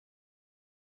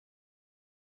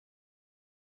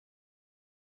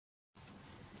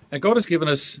And God has given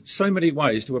us so many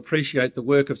ways to appreciate the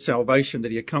work of salvation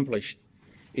that he accomplished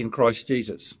in Christ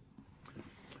Jesus.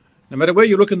 No matter where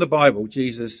you look in the Bible,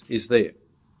 Jesus is there.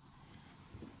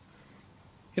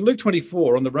 In Luke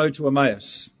 24, on the road to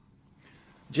Emmaus,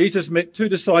 Jesus met two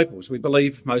disciples, we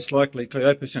believe most likely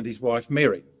Cleopas and his wife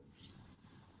Mary.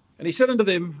 And he said unto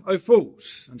them, O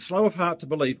fools, and slow of heart to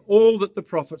believe all that the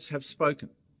prophets have spoken.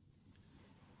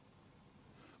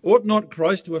 Ought not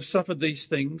Christ to have suffered these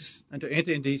things and to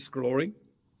enter into his glory?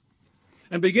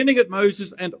 And beginning at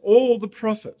Moses and all the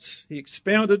prophets, he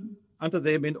expounded unto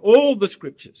them in all the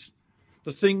scriptures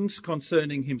the things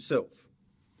concerning himself.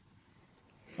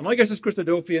 And I guess as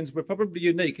Christadelphians, we're probably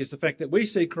unique is the fact that we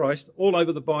see Christ all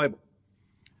over the Bible.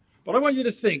 But I want you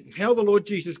to think how the Lord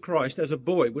Jesus Christ as a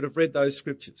boy would have read those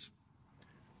scriptures.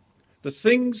 The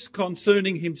things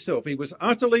concerning himself. He was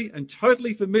utterly and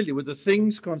totally familiar with the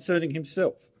things concerning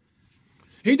himself.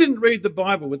 He didn't read the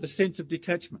Bible with a sense of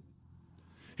detachment.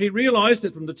 He realized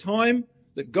that from the time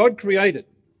that God created,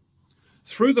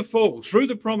 through the fall, through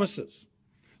the promises,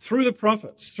 through the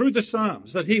prophets, through the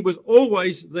Psalms, that he was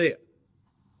always there.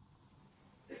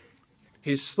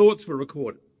 His thoughts were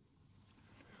recorded.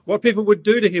 What people would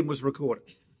do to him was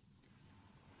recorded.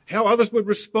 How others would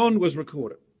respond was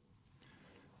recorded.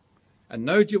 And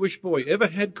no Jewish boy ever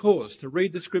had cause to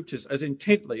read the scriptures as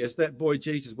intently as that boy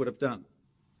Jesus would have done.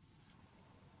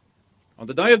 On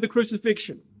the day of the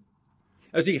crucifixion,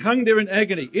 as he hung there in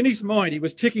agony, in his mind he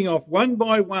was ticking off one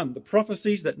by one the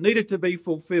prophecies that needed to be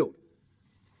fulfilled.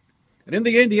 And in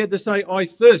the end he had to say, I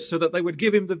thirst, so that they would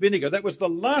give him the vinegar. That was the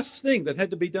last thing that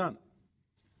had to be done.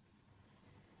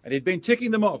 And he'd been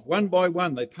ticking them off one by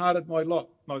one. They parted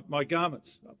my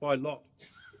garments by lot.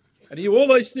 And he knew all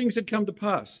those things had come to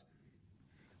pass.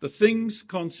 The things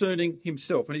concerning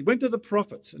himself. And he went to the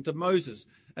prophets and to Moses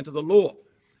and to the law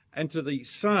and to the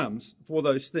Psalms for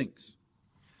those things.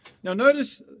 Now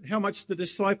notice how much the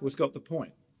disciples got the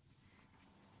point.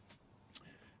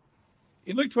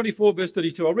 In Luke 24 verse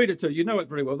 32, I'll read it to you, you know it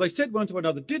very well. They said one to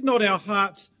another, did not our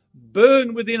hearts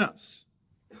burn within us?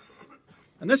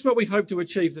 And that's what we hope to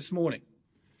achieve this morning.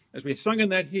 As we sung in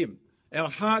that hymn, our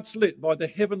hearts lit by the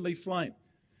heavenly flame.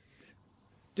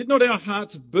 Did not our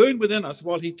hearts burn within us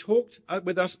while he talked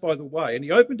with us by the way and he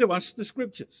opened to us the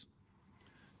scriptures?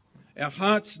 Our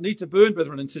hearts need to burn,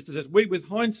 brethren and sisters, as we, with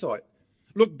hindsight,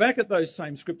 look back at those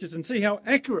same scriptures and see how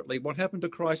accurately what happened to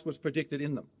Christ was predicted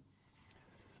in them.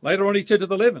 Later on he said to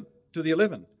the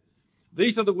 11,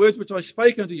 these are the words which I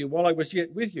spake unto you while I was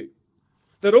yet with you,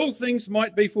 that all things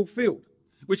might be fulfilled,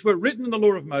 which were written in the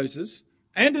law of Moses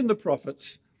and in the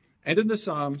prophets and in the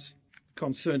Psalms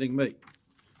concerning me.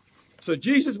 So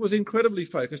Jesus was incredibly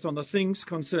focused on the things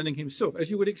concerning himself,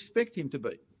 as you would expect him to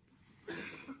be.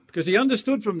 Because he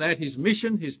understood from that his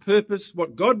mission, his purpose,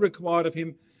 what God required of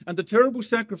him, and the terrible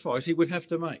sacrifice he would have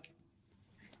to make.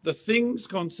 The things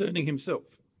concerning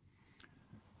himself.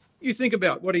 You think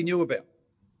about what he knew about.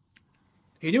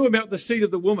 He knew about the seed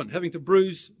of the woman having to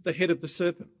bruise the head of the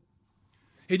serpent.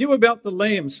 He knew about the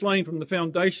lamb slain from the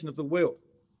foundation of the world.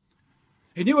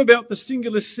 He knew about the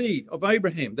singular seed of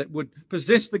Abraham that would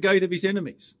possess the gate of his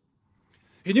enemies.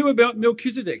 He knew about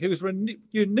Melchizedek, who was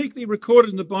uniquely recorded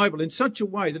in the Bible in such a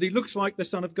way that he looks like the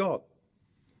Son of God.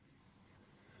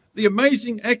 The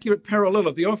amazing, accurate parallel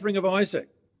of the offering of Isaac.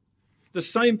 The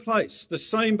same place, the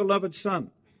same beloved son.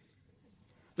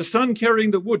 The son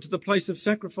carrying the wood to the place of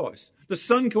sacrifice. The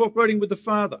son cooperating with the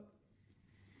Father.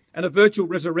 And a virtual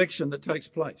resurrection that takes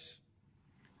place.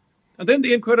 And then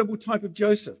the incredible type of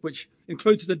Joseph, which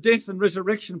includes the death and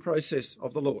resurrection process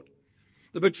of the Lord.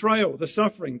 The betrayal, the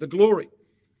suffering, the glory.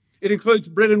 It includes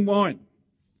bread and wine.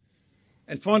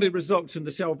 And finally results in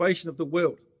the salvation of the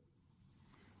world.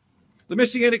 The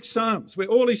Messianic Psalms, where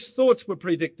all his thoughts were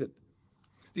predicted.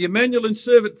 The Emmanuel and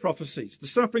servant prophecies, the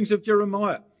sufferings of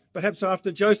Jeremiah, perhaps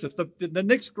after Joseph, the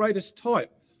next greatest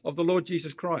type of the Lord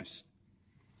Jesus Christ.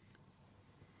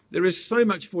 There is so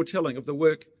much foretelling of the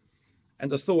work and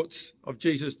the thoughts of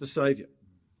Jesus the Saviour.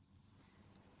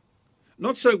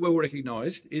 Not so well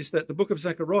recognised is that the book of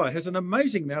Zephaniah has an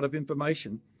amazing amount of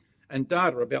information and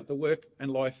data about the work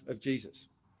and life of Jesus.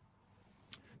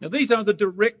 Now these are the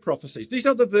direct prophecies. These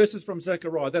are the verses from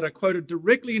Zechariah that are quoted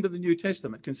directly into the New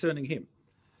Testament concerning him.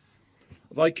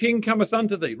 Thy king cometh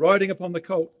unto thee, riding upon the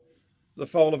colt, the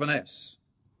foal of an ass.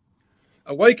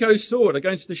 Awake, O sword,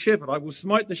 against the shepherd. I will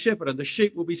smite the shepherd, and the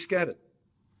sheep will be scattered.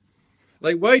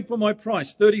 They weighed for my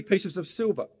price 30 pieces of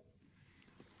silver.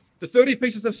 The 30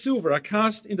 pieces of silver are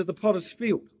cast into the potter's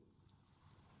field.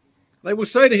 They will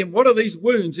say to him, what are these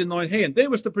wounds in thy hand? There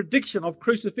was the prediction of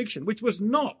crucifixion, which was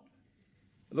not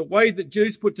the way that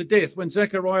Jews put to death when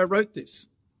Zechariah wrote this.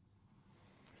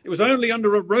 It was only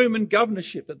under a Roman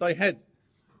governorship that they had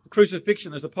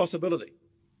crucifixion as a possibility.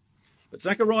 But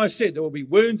Zechariah said there will be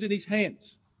wounds in his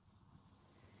hands.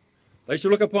 They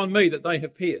shall look upon me that they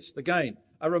have pierced. Again,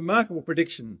 a remarkable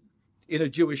prediction in a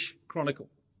Jewish chronicle.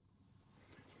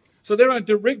 So there are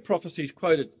direct prophecies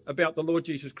quoted about the Lord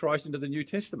Jesus Christ into the New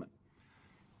Testament.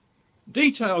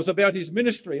 Details about his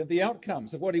ministry and the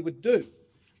outcomes of what he would do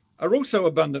are also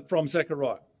abundant from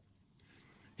Zechariah.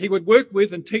 He would work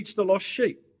with and teach the lost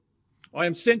sheep. I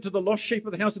am sent to the lost sheep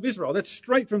of the house of Israel. That's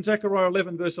straight from Zechariah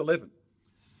 11, verse 11.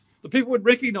 The people would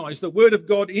recognise the word of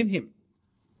God in him.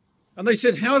 And they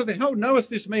said, how knoweth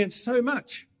this man so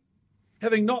much,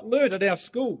 having not learned at our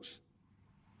schools?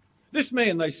 This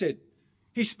man, they said,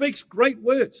 he speaks great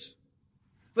words.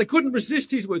 They couldn't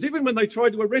resist his words. Even when they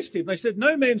tried to arrest him, they said,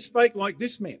 no man spake like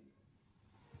this man.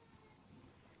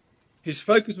 His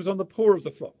focus was on the poor of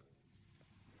the flock.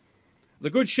 The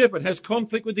good shepherd has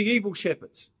conflict with the evil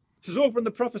shepherds. This is all from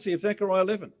the prophecy of Zechariah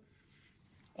 11.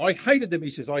 I hated them, he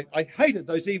says. I hated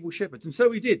those evil shepherds. And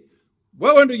so he did.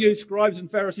 Woe unto you, scribes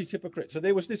and Pharisees, hypocrites. So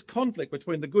there was this conflict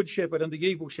between the good shepherd and the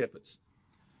evil shepherds.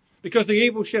 Because the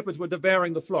evil shepherds were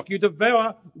devouring the flock. You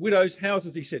devour widows'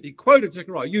 houses, he said. He quoted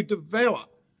Zechariah. You devour.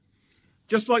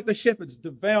 Just like the shepherds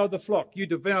devour the flock, you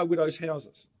devour widows'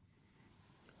 houses.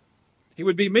 He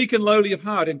would be meek and lowly of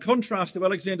heart, in contrast to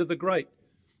Alexander the Great.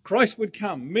 Christ would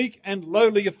come meek and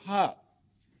lowly of heart,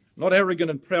 not arrogant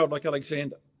and proud like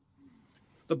Alexander.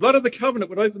 The blood of the covenant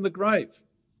would open the grave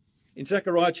in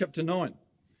Zechariah chapter 9.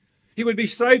 He would be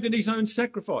saved in his own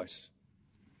sacrifice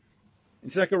in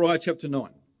Zechariah chapter 9.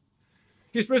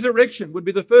 His resurrection would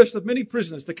be the first of many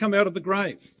prisoners to come out of the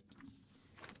grave,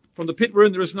 from the pit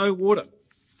wherein there is no water.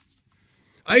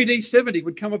 AD 70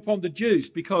 would come upon the Jews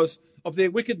because of their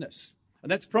wickedness,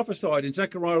 and that's prophesied in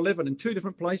Zechariah 11 in two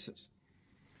different places.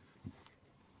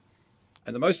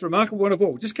 And the most remarkable one of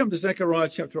all, just come to Zechariah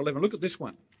chapter 11. Look at this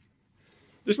one.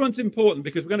 This one's important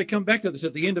because we're going to come back to this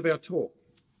at the end of our talk.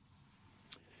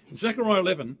 In Zechariah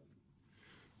 11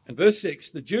 and verse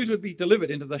 6, the Jews would be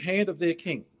delivered into the hand of their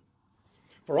king.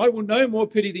 For I will no more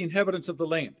pity the inhabitants of the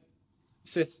land,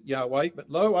 saith Yahweh,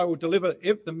 but lo, I will deliver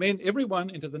the men,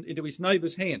 everyone, into his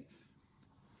neighbour's hand.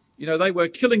 You know, they were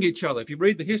killing each other. If you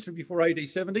read the history before AD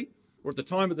 70, or at the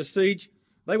time of the siege,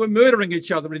 they were murdering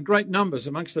each other in great numbers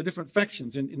amongst the different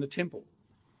factions in the temple.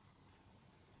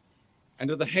 And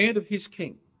to the hand of his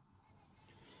king.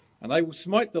 And they will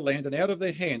smite the land, and out of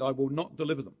their hand I will not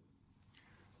deliver them.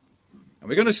 And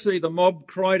we're going to see the mob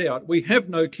cried out, we have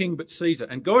no king but Caesar.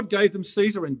 And God gave them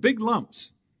Caesar in big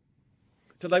lumps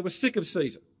till they were sick of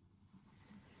Caesar.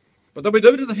 But they were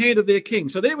delivered to the hand of their king.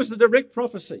 So there was the direct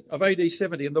prophecy of AD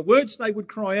 70. And the words they would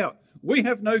cry out, we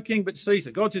have no king but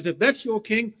Caesar. God says, if that's your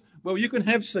king, well, you can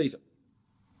have Caesar.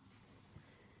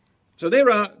 So there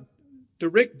are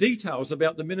direct details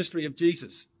about the ministry of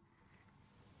Jesus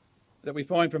that we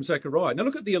find from Zechariah. Now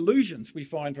look at the allusions we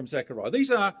find from Zechariah. These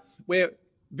are where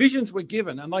visions were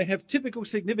given and they have typical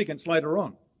significance later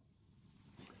on.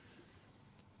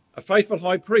 A faithful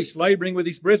high priest labouring with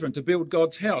his brethren to build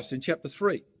God's house in chapter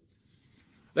 3.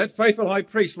 That faithful high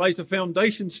priest lays the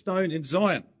foundation stone in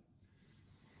Zion.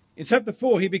 In chapter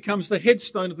 4, he becomes the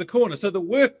headstone of the corner. So the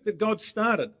work that God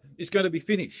started is going to be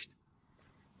finished.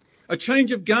 A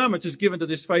change of garments is given to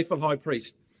this faithful high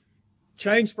priest.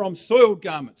 Change from soiled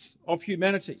garments of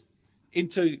humanity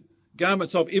into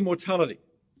garments of immortality.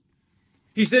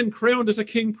 He's then crowned as a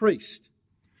king priest.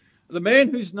 The man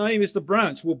whose name is the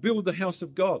branch will build the house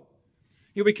of God.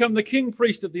 He'll become the king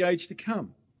priest of the age to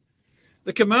come.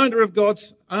 The commander of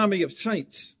God's army of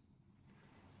saints.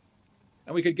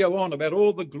 And we could go on about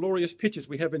all the glorious pictures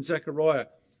we have in Zechariah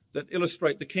that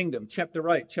illustrate the kingdom. Chapter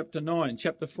 8, chapter 9,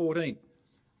 chapter 14.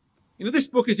 You know, this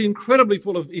book is incredibly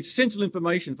full of essential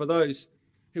information for those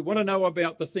who want to know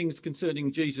about the things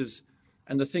concerning Jesus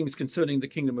and the things concerning the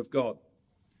kingdom of God.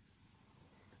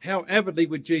 How avidly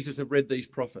would Jesus have read these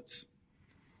prophets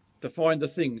to find the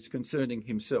things concerning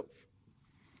himself?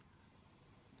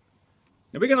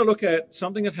 Now we're going to look at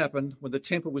something that happened when the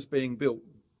temple was being built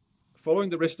following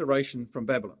the restoration from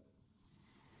Babylon.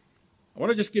 I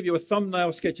want to just give you a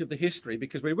thumbnail sketch of the history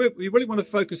because we really want to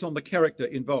focus on the character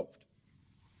involved.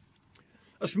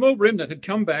 A small remnant had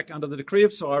come back under the decree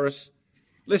of Cyrus,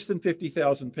 less than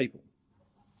 50,000 people.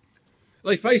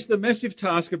 They faced the massive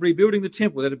task of rebuilding the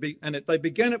temple, and they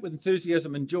began it with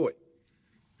enthusiasm and joy.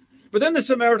 But then the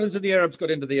Samaritans and the Arabs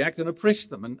got into the act and oppressed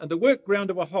them, and the work ground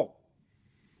to a halt.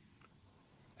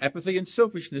 Apathy and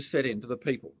selfishness set in to the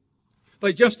people.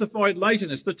 They justified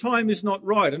laziness. The time is not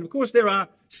right. And of course, there are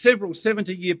several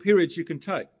 70-year periods you can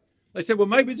take. They said, well,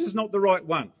 maybe this is not the right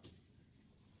one.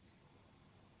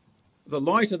 the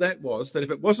lie to that was that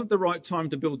if it wasn't the right time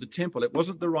to build the temple, it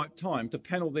wasn't the right time to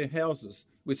panel their houses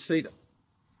with cedar.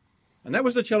 And that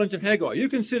was the challenge of Haggai. You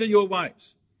consider your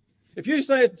ways. If you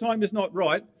say the time is not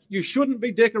right, you shouldn't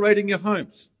be decorating your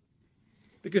homes,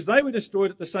 because they were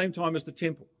destroyed at the same time as the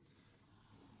temple.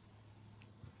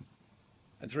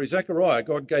 And through Zechariah,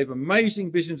 God gave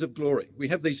amazing visions of glory. We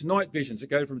have these night visions that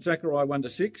go from Zechariah 1 to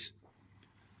 6,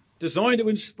 designed to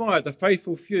inspire the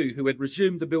faithful few who had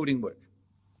resumed the building work.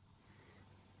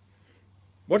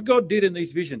 What God did in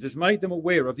these visions is made them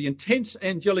aware of the intense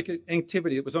angelic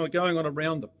activity that was going on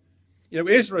around them. You know,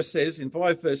 Ezra says in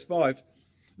 5 verse 5,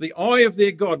 the eye of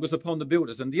their God was upon the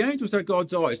builders, and the angels are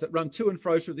God's eyes that run to and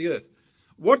fro through the earth.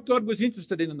 What God was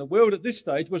interested in the world at this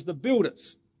stage was the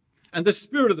builders and the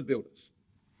spirit of the builders.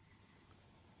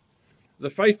 The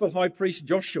faithful high priest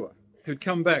Joshua, who'd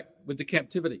come back with the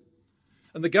captivity,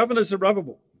 and the governor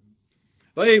Zerubbabel.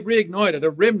 They reignited a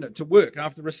remnant to work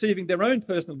after receiving their own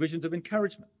personal visions of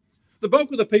encouragement. The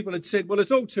bulk of the people had said, well,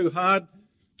 it's all too hard,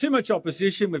 too much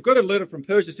opposition. We've got a letter from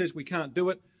Persia that says we can't do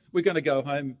it. We're going to go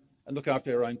home and look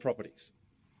after our own properties.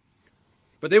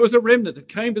 But there was a remnant that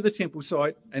came to the temple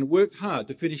site and worked hard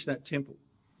to finish that temple.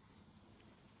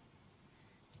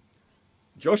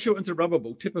 Joshua and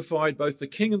Zerubbabel typified both the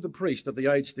king and the priest of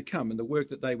the age to come and the work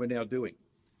that they were now doing.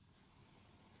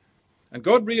 And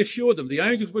God reassured them the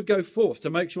angels would go forth to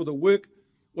make sure the work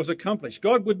was accomplished.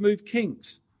 God would move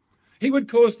kings. He would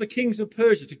cause the kings of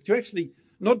Persia to actually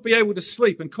not be able to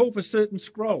sleep and call for certain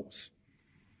scrolls.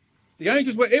 The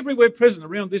angels were everywhere present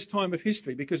around this time of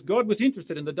history because God was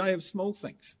interested in the day of small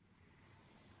things.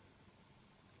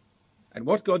 And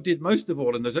what God did most of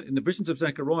all in the visions of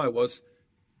Zechariah was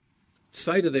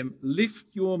say to them, lift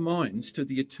your minds to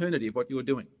the eternity of what you're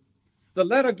doing. The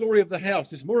latter glory of the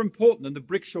house is more important than the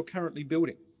bricks you're currently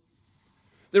building.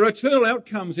 There are eternal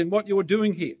outcomes in what you're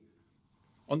doing here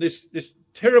on this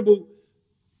terrible,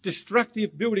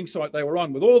 destructive building site they were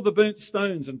on with all the burnt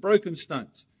stones and broken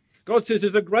stones. God says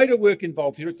there's a greater work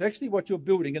involved here. It's actually what you're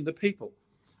building in the people,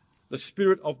 the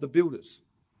spirit of the builders.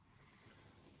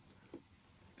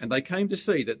 And they came to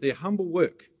see that their humble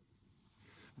work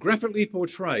graphically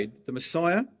portrayed the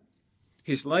Messiah,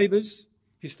 his labours,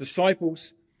 his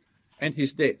disciples, and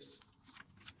his death.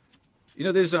 You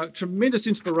know, there's a tremendous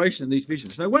inspiration in these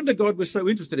visions. No wonder God was so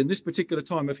interested in this particular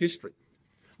time of history.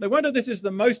 No wonder this is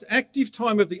the most active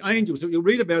time of the angels that you'll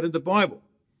read about in the Bible.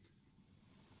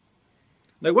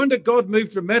 No wonder God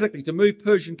moved dramatically to move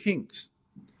Persian kings.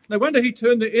 No wonder he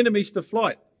turned their enemies to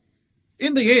flight.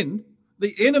 In the end,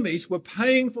 the enemies were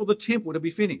paying for the temple to be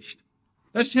finished.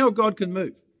 That's how God can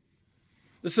move.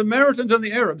 The Samaritans and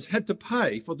the Arabs had to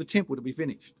pay for the temple to be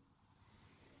finished.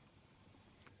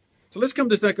 So let's come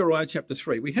to Zechariah chapter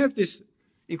 3. We have this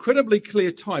incredibly clear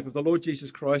type of the Lord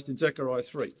Jesus Christ in Zechariah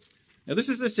 3. Now this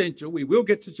is essential. We will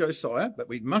get to Josiah, but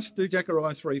we must do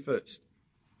Zechariah 3 first.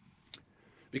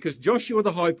 Because Joshua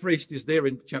the high priest is there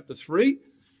in chapter 3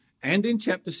 and in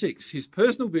chapter 6. His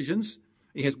personal visions,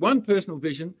 he has one personal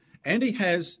vision, and he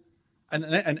has a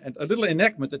little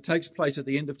enactment that takes place at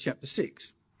the end of chapter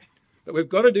 6. But we've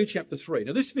got to do chapter 3.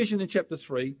 Now this vision in chapter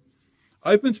 3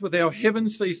 opens with how heaven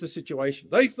sees the situation.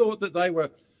 They thought that they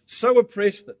were so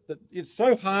oppressed, that it's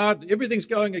so hard, everything's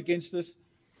going against us.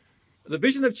 The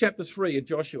vision of chapter 3 in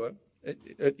Joshua,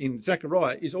 in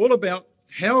Zechariah, is all about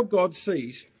how God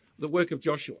sees the work of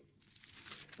Joshua.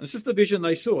 And this is the vision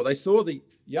they saw. They saw the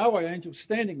Yahweh angel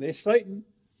standing there, Satan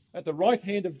at the right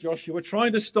hand of Joshua,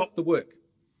 trying to stop the work.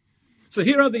 So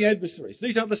here are the adversaries.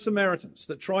 These are the Samaritans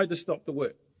that tried to stop the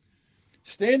work.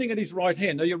 Standing at his right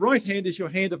hand. Now, your right hand is your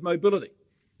hand of mobility,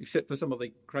 except for some of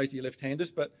the crazy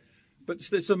left-handers, but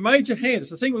it's a major hand.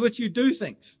 It's the thing with which you do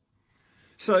things.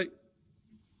 So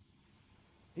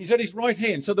he's at his right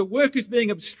hand. So the work is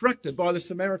being obstructed by the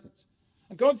Samaritans.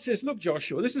 And God says, look,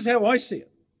 Joshua, this is how I see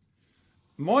it.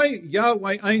 My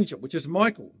Yahweh angel, which is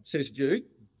Michael, says Jude,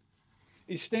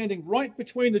 is standing right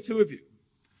between the two of you.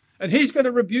 And he's going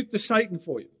to rebuke the Satan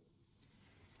for you.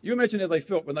 You imagine how they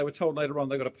felt when they were told later on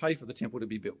they've got to pay for the temple to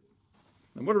be built.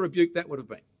 And what a rebuke that would have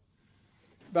been.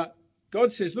 But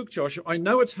God says, look, Joshua, I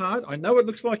know it's hard. I know it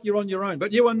looks like you're on your own,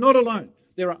 but you are not alone.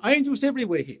 There are angels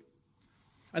everywhere here.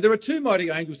 And there are two mighty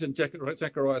angels in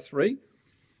Zechariah 3.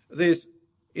 There's,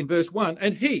 in verse 1,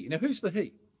 and he. Now, who's the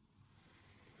he?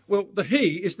 Well, the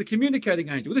he is the communicating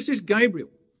angel. This is Gabriel.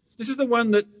 This is the one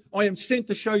that I am sent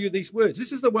to show you these words.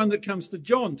 This is the one that comes to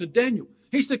John, to Daniel.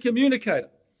 He's the communicator.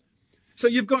 So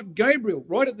you've got Gabriel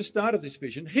right at the start of this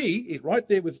vision. He is right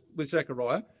there with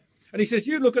Zechariah. And he says,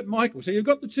 you look at Michael. So you've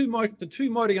got the two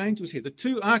mighty angels here, the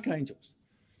two archangels.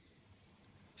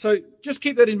 So just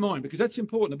keep that in mind because that's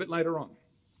important a bit later on.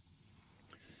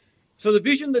 So the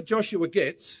vision that Joshua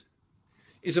gets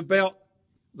is about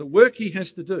the work he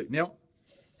has to do. Now,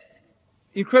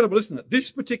 incredible, isn't it? This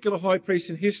particular high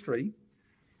priest in history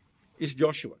is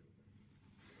Joshua.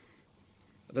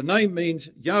 The name means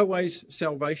Yahweh's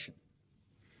salvation.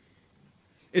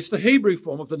 It's the Hebrew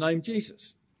form of the name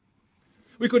Jesus.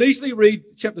 We could easily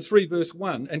read chapter 3, verse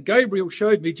 1, and Gabriel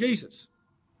showed me Jesus.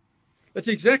 That's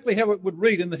exactly how it would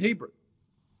read in the Hebrew.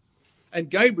 And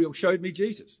Gabriel showed me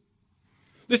Jesus.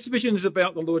 This vision is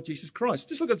about the Lord Jesus Christ.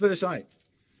 Just look at verse 8.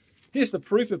 Here's the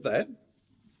proof of that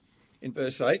in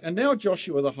verse 8. And now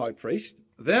Joshua the high priest,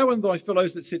 thou and thy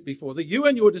fellows that sit before thee, you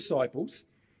and your disciples,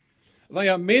 they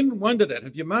are men wondered at.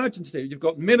 Have your margins there? You've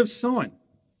got men of sign.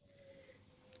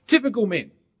 Typical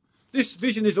men. This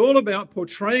vision is all about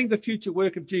portraying the future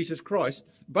work of Jesus Christ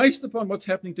based upon what's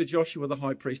happening to Joshua the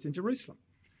high priest in Jerusalem.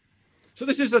 So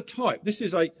this is a type. This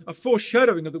is a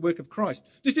foreshadowing of the work of Christ.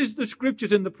 This is the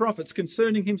scriptures and the prophets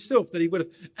concerning himself that he would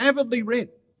have avidly read.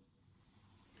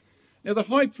 Now the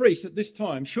high priest at this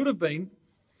time should have been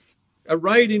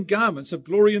arrayed in garments of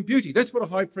glory and beauty. That's what a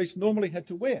high priest normally had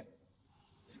to wear.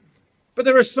 But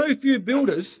there are so few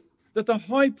builders that the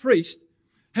high priest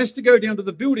has to go down to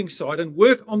the building site and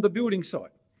work on the building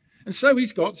site. And so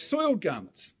he's got soiled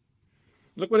garments.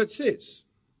 Look what it says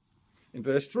in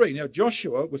verse 3. Now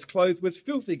Joshua was clothed with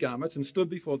filthy garments and stood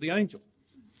before the angel.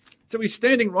 So he's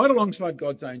standing right alongside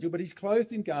God's angel, but he's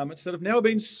clothed in garments that have now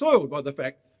been soiled by the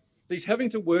fact that he's having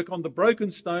to work on the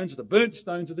broken stones, the burnt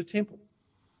stones of the temple.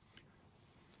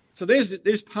 So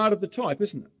there's part of the type,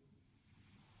 isn't it?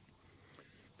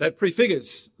 That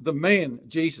prefigures the man,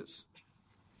 Jesus.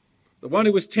 The one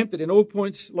who was tempted in all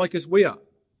points like as we are.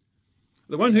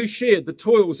 The one who shared the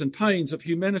toils and pains of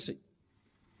humanity.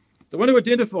 The one who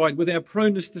identified with our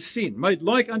proneness to sin, made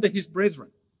like unto his brethren.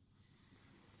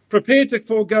 Prepared to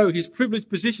forego his privileged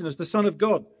position as the Son of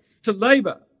God, to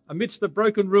labour amidst the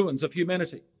broken ruins of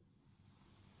humanity.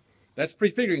 That's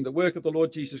prefiguring the work of the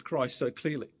Lord Jesus Christ so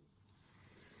clearly.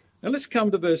 Now let's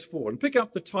come to verse 4 and pick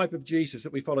up the type of Jesus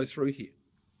that we follow through here.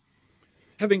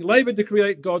 Having laboured to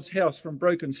create God's house from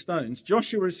broken stones,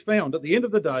 Joshua is found at the end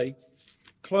of the day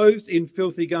clothed in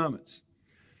filthy garments.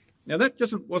 Now that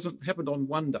wasn't happened on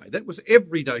one day. That was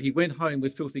every day he went home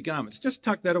with filthy garments. Just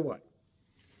tuck that away.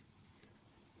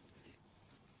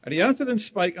 And he answered and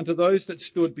spake unto those that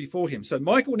stood before him. So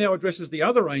Michael now addresses the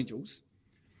other angels,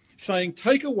 saying,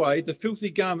 take away the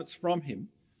filthy garments from him.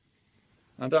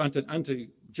 And unto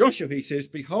Joshua he says,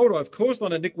 behold, I have caused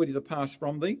thine iniquity to pass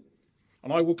from thee,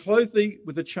 and I will clothe thee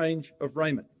with a change of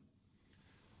raiment.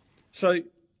 So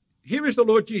here is the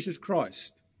Lord Jesus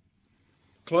Christ,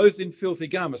 clothed in filthy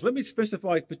garments. Let me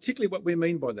specify particularly what we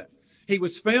mean by that. He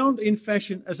was found in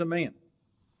fashion as a man.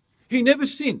 He never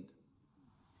sinned.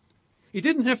 He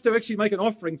didn't have to actually make an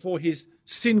offering for his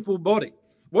sinful body.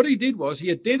 What he did was he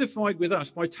identified with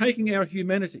us by taking our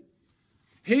humanity.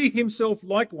 He himself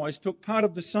likewise took part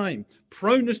of the same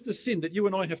proneness to sin that you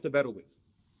and I have to battle with.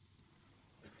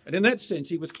 And in that sense,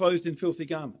 he was clothed in filthy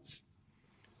garments.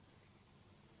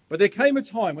 But there came a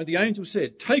time when the angel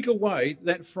said, take away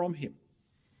that from him.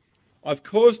 I've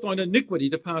caused thine iniquity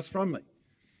to pass from me.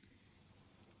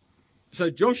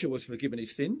 So Joshua was forgiven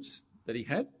his sins that he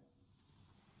had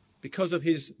because of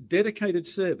his dedicated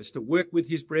service to work with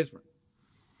his brethren.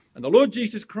 And the Lord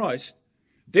Jesus Christ,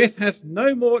 death hath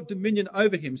no more dominion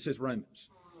over him, says Romans.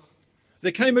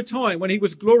 There came a time when he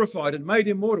was glorified and made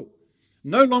immortal,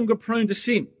 no longer prone to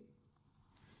sin.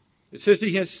 It says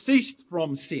he has ceased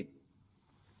from sin.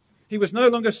 He was no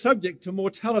longer subject to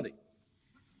mortality.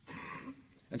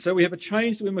 And so we have a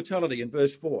change to immortality in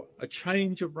verse 4, a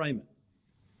change of raiment.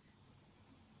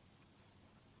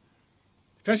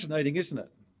 Fascinating, isn't it?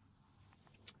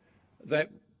 That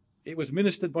it was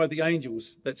ministered by the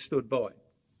angels that stood by.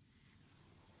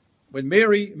 When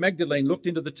Mary Magdalene looked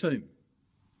into the tomb,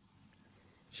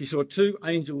 she saw two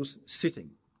angels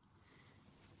sitting.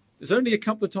 There's only a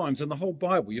couple of times in the whole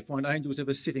Bible you find angels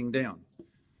ever sitting down.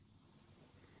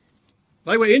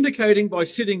 They were indicating by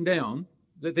sitting down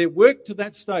that their work to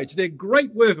that stage, their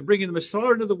great work of bringing the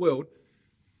Messiah into the world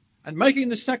and making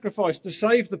the sacrifice to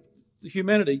save the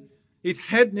humanity, it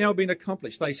had now been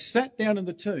accomplished. They sat down in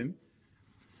the tomb,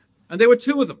 and there were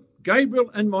two of them, Gabriel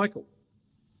and Michael.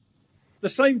 The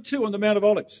same two on the Mount of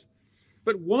Olives.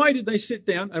 But why did they sit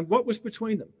down, and what was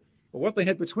between them? Well, what they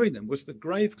had between them was the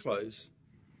grave clothes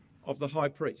of the high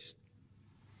priest.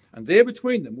 And there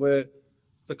between them were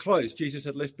the clothes Jesus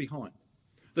had left behind.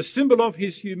 The symbol of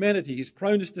his humanity, his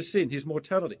proneness to sin, his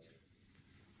mortality.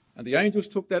 And the angels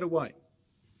took that away.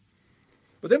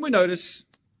 But then we notice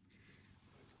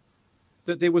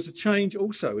that there was a change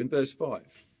also in verse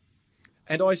 5.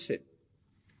 And I said,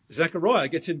 Zechariah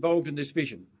gets involved in this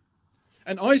vision.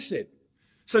 And I said,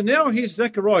 so now here's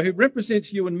Zechariah, who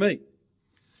represents you and me.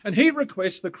 And he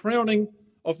requests the crowning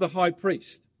of the high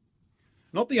priest,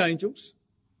 not the angels.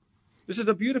 This is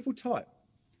a beautiful type.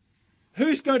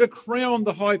 Who's going to crown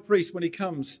the high priest when he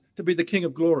comes to be the King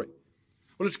of glory?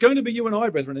 Well, it's going to be you and I,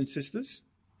 brethren and sisters.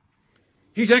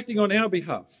 He's acting on our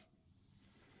behalf.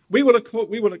 We will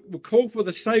call for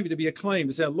the Saviour to be acclaimed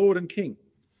as our Lord and King.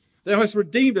 Thou hast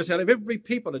redeemed us out of every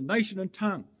people and nation and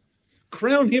tongue.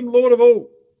 Crown him Lord of all.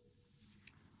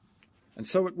 And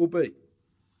so it will be.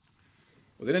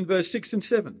 Well, then in verse 6 and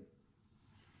 7,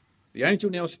 the angel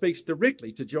now speaks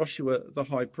directly to Joshua the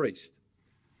high priest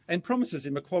and promises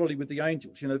him equality with the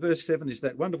angels. You know, verse 7 is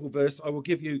that wonderful verse, I will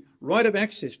give you right of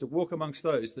access to walk amongst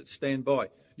those that stand by.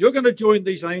 You're going to join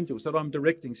these angels that I'm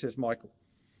directing, says Michael.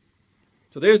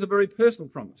 So there's a very personal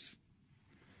promise.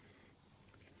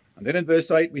 And then in verse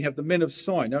 8, we have the men of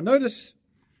Sign. Now notice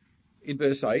in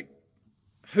verse 8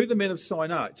 who the men of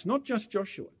Sign are. It's not just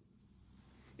Joshua.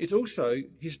 It's also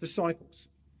his disciples.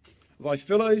 Thy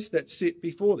fellows that sit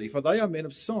before thee, for they are men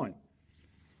of Sign.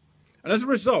 And as a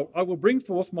result, I will bring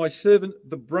forth my servant,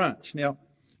 the branch. Now,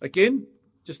 again,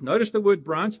 just notice the word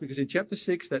branch, because in chapter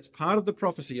 6, that's part of the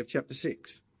prophecy of chapter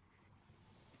 6.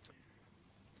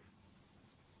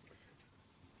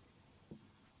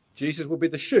 Jesus will be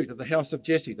the shoot of the house of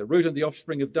Jesse, the root and the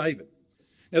offspring of David.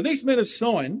 Now, these men of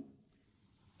Sign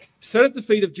sat at the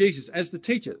feet of Jesus as the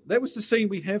teacher. That was the scene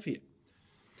we have here.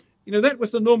 You know, that was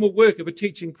the normal work of a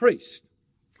teaching priest.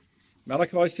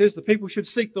 Malachi says the people should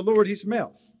seek the law at his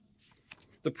mouth.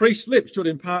 The priest's lips should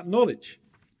impart knowledge.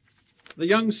 The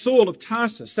young Saul of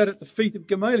Tarsus sat at the feet of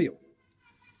Gamaliel.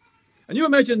 And you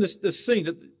imagine this scene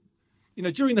that, you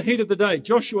know, during the heat of the day,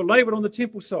 Joshua laboured on the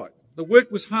temple site. The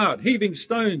work was hard, heaving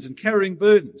stones and carrying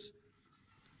burdens,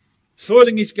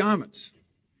 soiling his garments.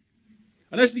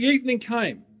 And as the evening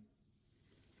came,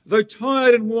 though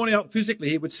tired and worn out physically,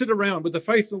 he would sit around with the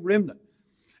faithful remnant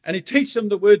and he'd teach them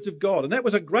the words of God. And that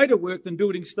was a greater work than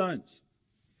building stones.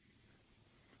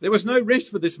 There was no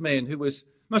rest for this man who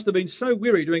must have been so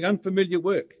weary doing unfamiliar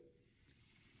work.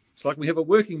 It's like we have a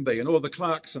working bee and all the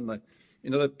clerks and the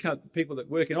people that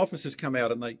work in offices come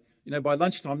out and by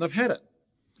lunchtime they've had it.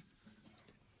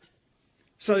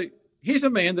 So here's a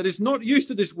man that is not used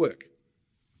to this work.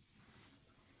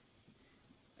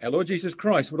 Our Lord Jesus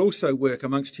Christ would also work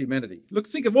amongst humanity. Look,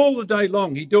 think of all the day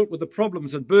long he dealt with the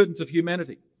problems and burdens of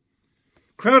humanity,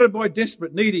 crowded by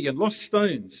desperate, needy and lost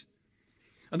stones.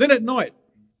 And then at night,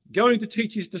 going to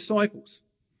teach his disciples,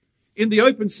 in the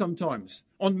open sometimes,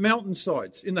 on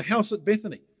mountainsides, in the house at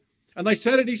Bethany. And they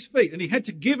sat at his feet and he had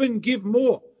to give and give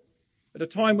more at a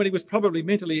time when he was probably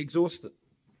mentally exhausted.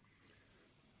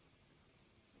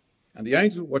 And the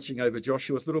angels were watching over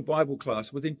Joshua's little Bible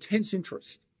class with intense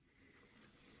interest,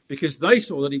 because they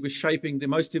saw that he was shaping the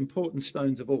most important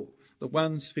stones of all, the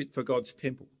ones fit for God's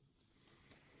temple.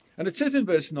 And it says in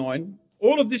verse 9,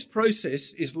 all of this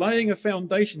process is laying a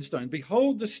foundation stone.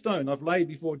 Behold the stone I've laid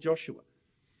before Joshua.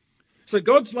 So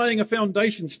God's laying a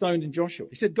foundation stone in Joshua.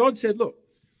 God said, look,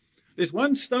 there's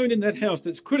one stone in that house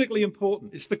that's critically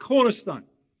important. It's the cornerstone.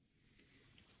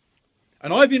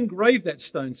 And I've engraved that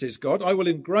stone, says God. I will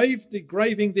engrave the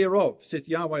graving thereof, saith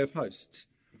Yahweh of hosts.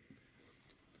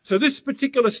 So this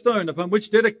particular stone upon which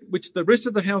the rest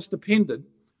of the house depended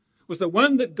was the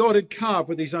one that God had carved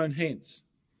with his own hands.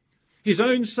 His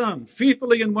own son,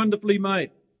 fearfully and wonderfully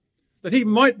made, that he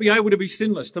might be able to be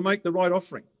sinless, to make the right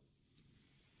offering.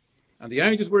 And the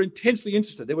angels were intensely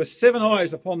interested. There were 7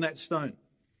 eyes upon that stone,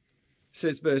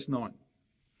 says verse 9.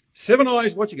 7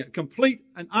 eyes watching it, complete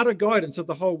and utter guidance of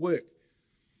the whole work.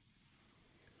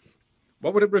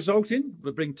 What would it result in? It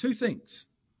would bring 2 things.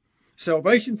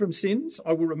 Salvation from sins.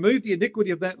 I will remove the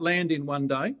iniquity of that land in one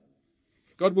day.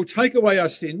 God will take away our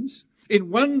sins in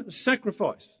one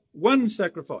sacrifice. One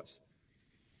sacrifice.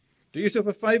 Do yourself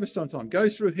a favour sometime. Go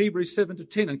through Hebrews 7 to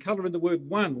 10 and colour in the word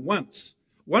one, once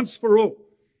for all.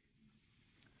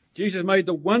 Jesus made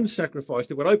the one sacrifice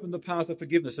that would open the path of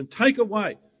forgiveness and take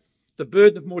away the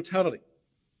burden of mortality.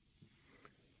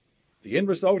 The end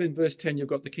result in verse 10, you've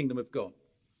got the kingdom of God.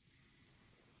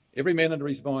 Every man under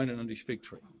his vine and under his fig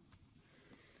tree.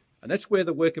 And that's where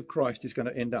the work of Christ is going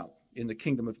to end up, in the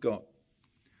kingdom of God.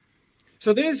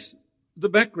 So there's the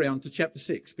background to chapter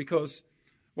 6, because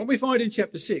what we find in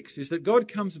chapter 6 is that God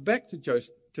comes back to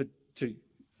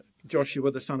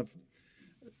Joshua, the son of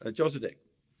Josedek.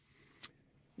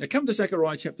 Now come to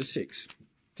Zechariah chapter 6.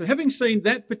 So having seen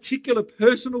that particular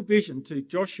personal vision to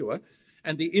Joshua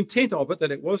and the intent of it,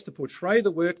 that it was to portray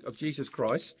the work of Jesus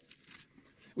Christ,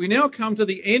 we now come to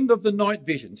the end of the night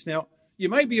visions. Now, you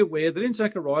may be aware that in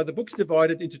Zechariah, the book's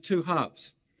divided into 2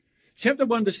 halves. Chapter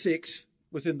 1 to 6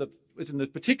 was in the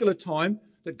particular time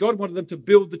that God wanted them to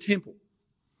build the temple.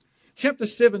 Chapter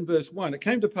 7, verse 1, it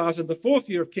came to pass in the 4th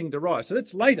year of King Darius. So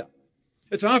that's later.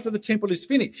 It's after the temple is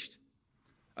finished.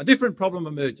 A different problem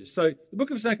emerges. So the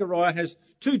book of Zechariah has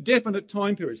two definite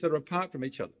time periods that are apart from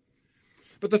each other.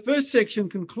 But the first section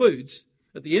concludes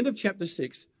at the end of chapter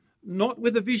 6, not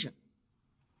with a vision.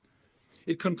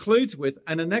 It concludes with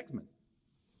an enactment,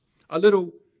 a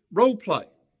little role play.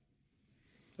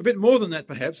 A bit more than that,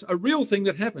 perhaps, a real thing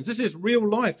that happens. This is real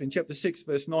life in chapter 6,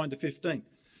 verse 9 to 15.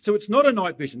 So it's not a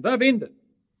night vision. They've ended.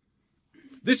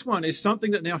 This one is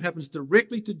something that now happens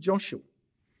directly to Joshua.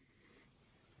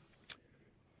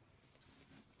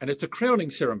 And it's a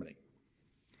crowning ceremony.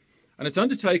 And it's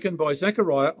undertaken by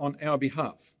Zechariah on our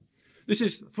behalf. This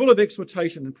is full of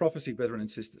exhortation and prophecy, brethren and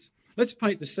sisters. Let's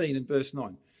paint the scene in verse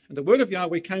 9. And the word of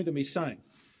Yahweh came to me saying,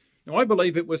 now I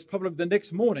believe it was probably the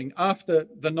next morning after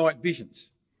the night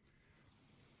visions.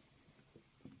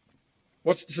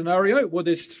 What's the scenario? Well,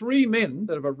 there's 3 men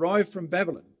that have arrived from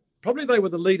Babylon. Probably they were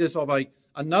the leaders of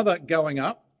another going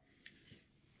up.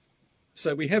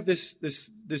 So we have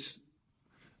this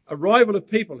arrival of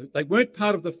people. They weren't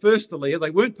part of the first Aliyah.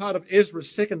 They weren't part of Ezra's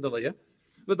second Aliyah.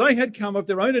 But they had come of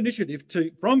their own initiative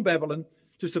from Babylon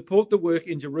to support the work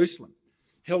in Jerusalem.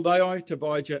 Heldai,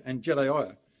 Tobijah and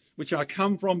Jedaiah, which are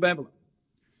come from Babylon.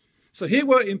 So here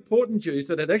were important Jews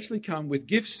that had actually come with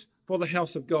gifts for the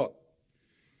house of God.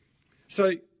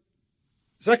 So,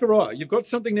 Zechariah, you've got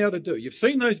something now to do. You've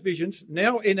seen those visions.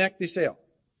 Now enact this out.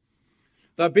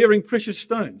 They're bearing precious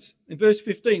stones. In verse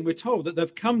 15, we're told that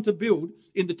they've come to build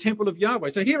in the temple of Yahweh.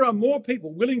 So here are more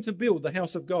people willing to build the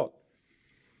house of God.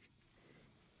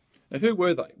 Now, who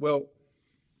were they? Well,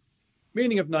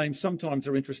 meaning of names sometimes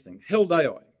are interesting.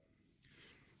 Heldai.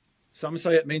 Some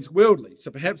say it means worldly.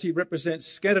 So perhaps he represents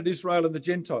scattered Israel and the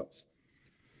Gentiles.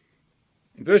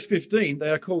 In verse 15, they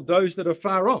are called those that are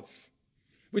far off,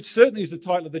 which certainly is the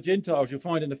title of the Gentiles you'll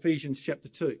find in Ephesians chapter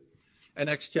 2 and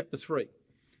Acts chapter 3.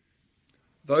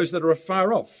 Those that are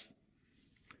afar off.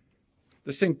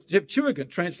 The Septuagint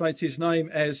translates his name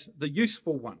as the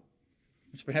useful one,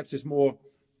 which perhaps is more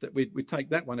that we'd take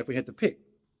that one if we had to pick.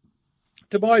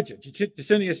 Tobijah,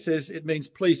 Josiah says it means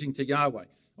pleasing to Yahweh.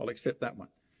 I'll accept that one.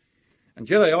 And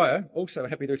Jedaiah, also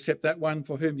happy to accept that one,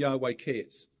 for whom Yahweh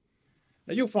cares.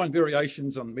 Now, you'll find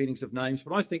variations on meanings of names,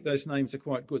 but I think those names are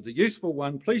quite good. The useful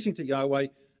one, pleasing to Yahweh,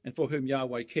 and for whom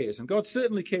Yahweh cares. And God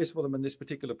certainly cares for them in this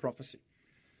particular prophecy.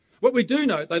 What we do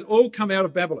know, they'd all come out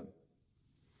of Babylon.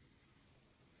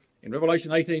 In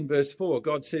Revelation 18, verse 4,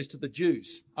 God says to the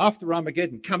Jews, after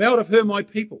Armageddon, come out of her, my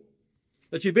people,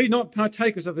 that you be not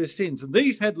partakers of their sins. And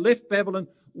these had left Babylon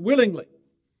willingly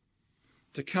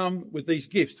to come with these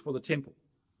gifts for the temple.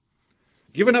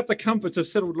 Given up the comforts of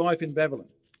settled life in Babylon.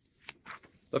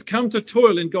 They've come to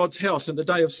toil in God's house in the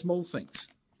day of small things.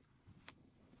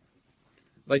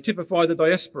 They typify the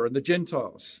diaspora and the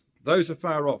Gentiles, those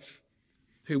afar off,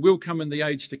 who will come in the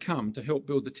age to come to help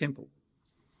build the temple.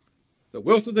 The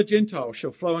wealth of the Gentiles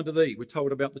shall flow unto thee. We're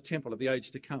told about the temple of the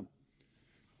age to come.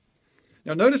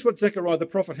 Now notice what Zechariah the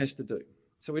prophet has to do.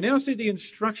 So we now see the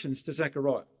instructions to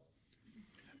Zechariah.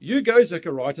 You go,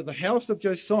 Zechariah, to the house of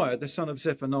Josiah, the son of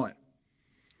Zephaniah.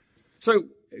 So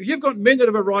if you've got men that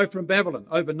have arrived from Babylon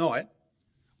overnight,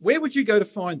 where would you go to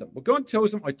find them? Well, God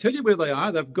tells them, I tell you where they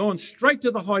are. They've gone straight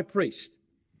to the high priest.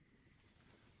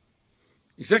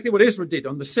 Exactly what Ezra did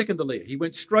on the second Aliyah. He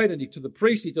went straight to the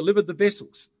priest. He delivered the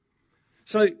vessels.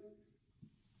 So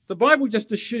the Bible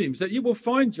just assumes that you will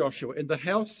find Joshua in the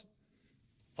house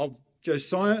of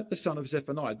Josiah, the son of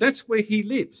Zephaniah. That's where he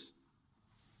lives.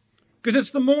 Because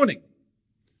it's the morning.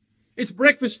 It's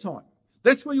breakfast time.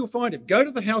 That's where you'll find him. Go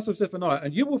to the house of Zephaniah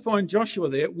and you will find Joshua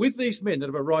there with these men that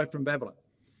have arrived from Babylon.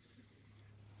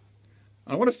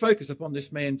 I want to focus upon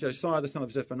this man, Josiah, the son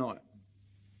of Zephaniah.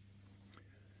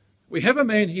 We have a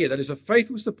man here that is a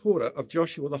faithful supporter of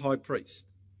Joshua the high priest.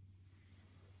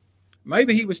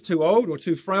 Maybe he was too old or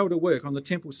too frail to work on the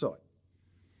temple site.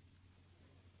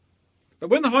 But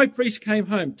when the high priest came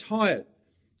home, tired,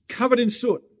 covered in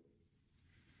soot,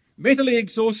 mentally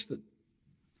exhausted,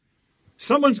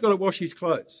 someone's got to wash his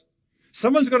clothes.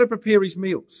 Someone's got to prepare his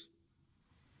meals.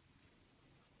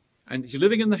 And he's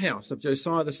living in the house of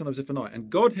Josiah, the son of Zephaniah. And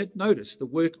God had noticed the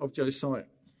work of Josiah.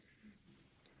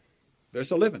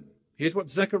 Verse 11. Here's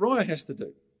what Zechariah has to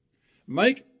do.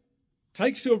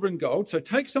 Take silver and gold, so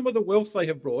take some of the wealth they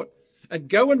have brought, and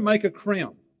go and make a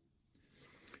crown.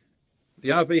 The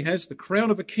RV has the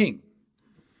crown of a king.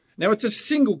 Now, it's a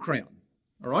single crown,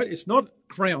 all right? It's not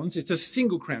crowns, it's a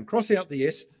single crown. Cross out the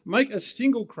S, make a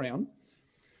single crown.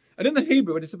 And in the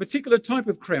Hebrew, it is a particular type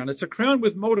of crown. It's a crown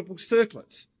with multiple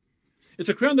circlets. It's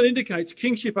a crown that indicates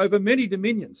kingship over many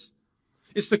dominions.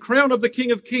 It's the crown of the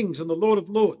King of Kings and the Lord of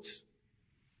Lords.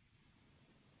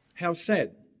 How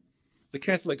sad. The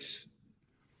Catholics,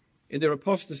 in their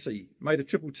apostasy, made a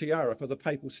triple tiara for the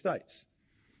Papal States.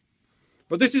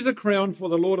 But this is a crown for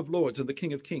the Lord of Lords and the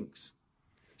King of Kings.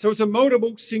 So it's a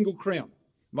multiple single crown,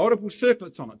 multiple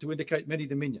circlets on it to indicate many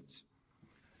dominions.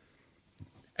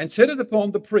 And set it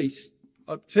upon the priest,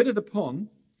 set it upon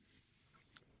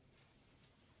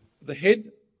the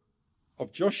head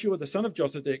of Joshua, the son of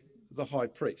Josiah, the high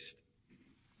priest.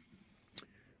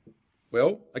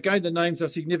 Well, again, the names are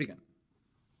significant.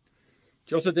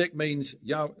 Joshua means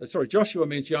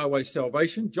Yahweh's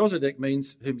salvation. Josiah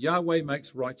means whom Yahweh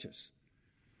makes righteous.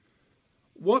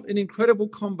 What an incredible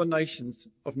combinations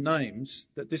of names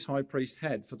that this high priest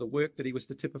had for the work that he was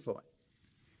to typify.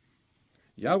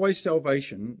 Yahweh's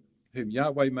salvation, whom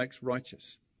Yahweh makes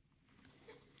righteous.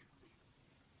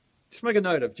 Just make a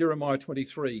note of Jeremiah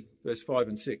 23, verse 5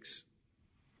 and 6.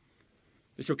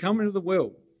 There shall come into the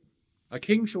world a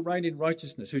king shall reign in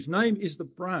righteousness, whose name is the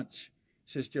branch,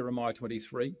 says Jeremiah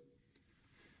 23.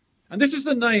 And this is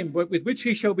the name with which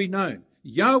he shall be known,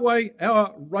 Yahweh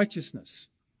our righteousness.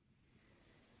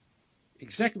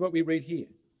 Exactly what we read here.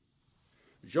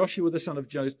 Joshua the son of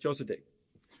Josiah.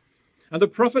 And the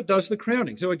prophet does the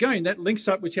crowning. So again, that links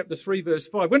up with chapter 3, verse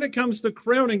 5. When it comes to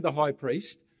crowning the high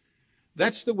priest,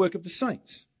 that's the work of the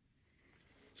saints.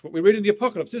 It's what we read in the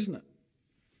Apocalypse, isn't it?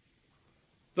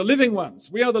 The living ones.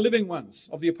 We are the living ones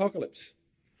of the Apocalypse.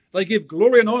 They give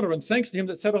glory and honour and thanks to him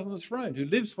that sat on the throne, who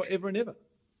lives for ever and ever.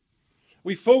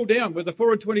 We fall down with the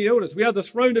 24 elders. We are the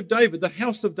throne of David, the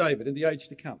house of David in the age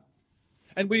to come.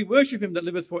 And we worship him that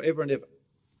liveth for ever and ever.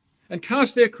 And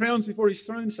cast their crowns before his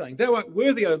throne, saying, Thou art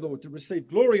worthy, O Lord, to receive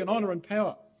glory and honour and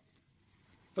power.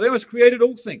 For thou hast created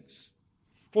all things.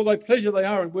 For thy pleasure they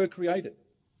are and were created.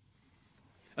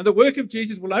 And the work of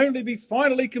Jesus will only be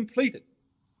finally completed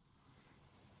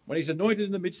when he's anointed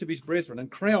in the midst of his brethren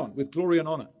and crowned with glory and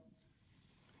honour.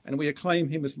 And we acclaim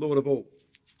him as Lord of all.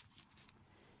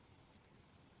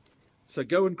 So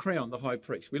go and crown the high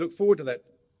priest. We look forward to that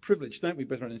privilege, don't we,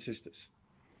 brethren and sisters?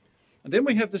 And then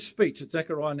we have the speech that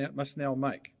Zechariah must now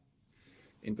make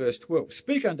in verse 12.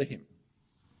 Speak unto him.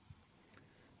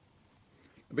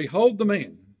 Behold the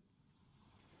man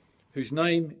whose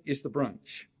name is the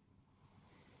branch.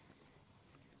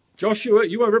 Joshua,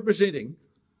 you are representing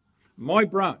my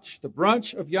branch, the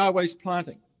branch of Yahweh's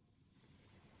planting,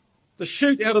 the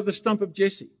shoot out of the stump of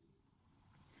Jesse.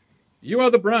 You are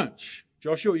the branch,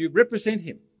 Joshua, you represent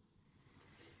him.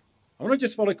 I want to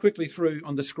just follow quickly through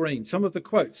on the screen some of the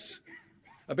quotes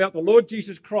about the Lord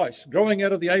Jesus Christ growing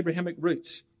out of the Abrahamic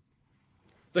roots,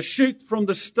 the shoot from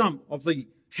the stump of the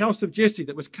house of Jesse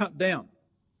that was cut down.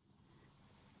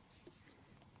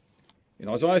 In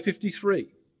Isaiah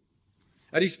 53,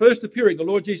 at his first appearing, the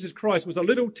Lord Jesus Christ was a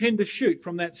little tender shoot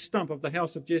from that stump of the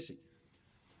house of Jesse,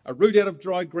 a root out of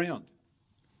dry ground.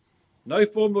 No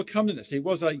form or comeliness. He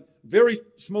was a very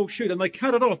small shoot, and they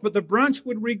cut it off, but the branch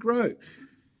would regrow.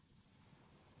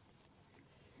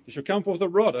 There shall come forth a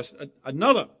rod,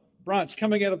 another branch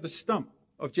coming out of the stump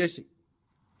of Jesse.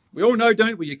 We all know,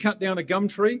 don't we? You cut down a gum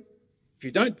tree. If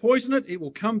you don't poison it, it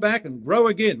will come back and grow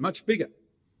again, much bigger.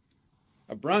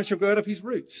 A branch shall grow out of his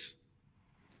roots.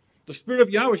 The Spirit of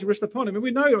Yahweh shall rest upon him. And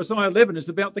we know Isaiah 11 is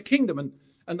about the kingdom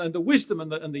and the wisdom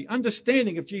and the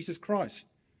understanding of Jesus Christ.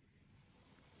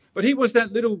 But he was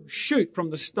that little shoot from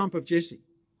the stump of Jesse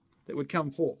that would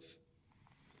come forth.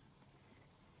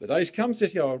 The days come,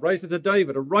 saith Yahweh, raise unto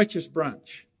David a righteous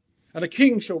branch, and a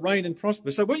king shall reign and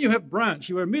prosper. So when you have branch,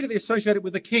 you are immediately associated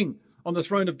with the king on the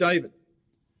throne of David.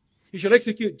 He shall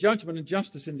execute judgment and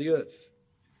justice in the earth.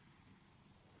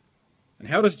 And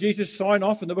how does Jesus sign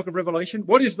off in the book of Revelation?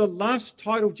 What is the last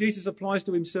title Jesus applies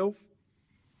to himself?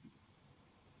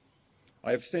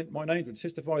 I have sent mine angel to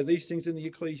testify these things in the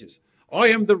ecclesias. I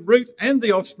am the root and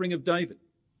the offspring of David.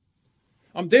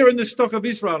 I'm there in the stock of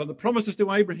Israel and the promises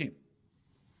to Abraham.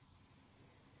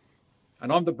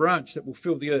 And I'm the branch that will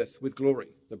fill the earth with glory,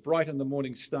 the bright and the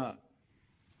morning star.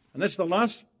 And that's the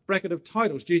last bracket of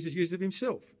titles Jesus used of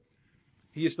himself.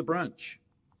 He is the branch.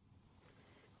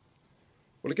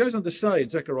 Well, it goes on to say in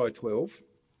Zechariah 12,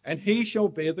 and he shall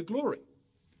bear the glory.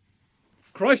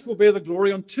 Christ will bear the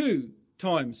glory on two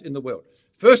times in the world.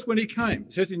 First, when he came,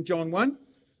 it says in John 1,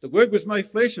 the Word was made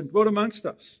flesh and dwelt amongst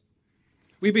us.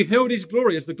 We beheld his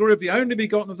glory as the glory of the only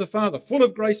begotten of the Father, full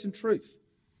of grace and truth.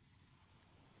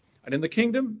 And in the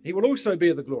kingdom, he will also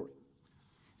bear the glory.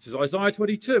 This is Isaiah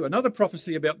 22, another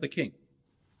prophecy about the king.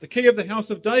 The key of the house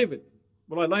of David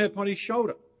will I lay upon his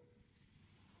shoulder.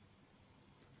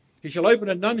 He shall open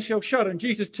and none shall shut. And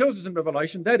Jesus tells us in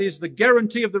Revelation that is the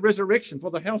guarantee of the resurrection for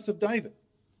the house of David.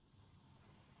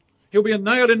 He'll be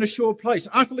nailed in a sure place,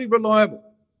 utterly reliable,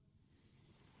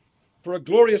 for a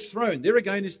glorious throne. There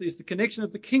again is the connection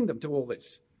of the kingdom to all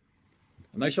this.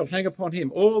 And they shall hang upon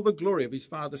him all the glory of his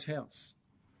father's house.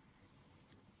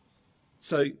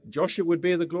 So Joshua would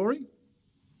bear the glory.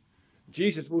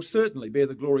 Jesus will certainly bear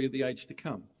the glory of the age to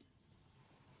come.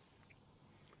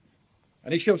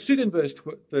 And he shall sit in verse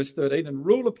 13 and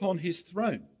rule upon his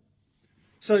throne.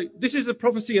 So this is a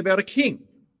prophecy about a king.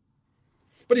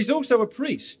 But he's also a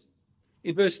priest.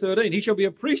 In verse 13, he shall be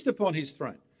a priest upon his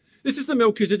throne. This is the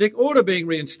Melchizedek order being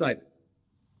reinstated.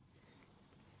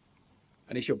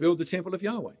 And he shall build the temple of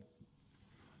Yahweh.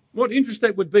 What interest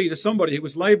that would be to somebody who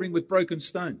was labouring with broken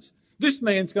stones. This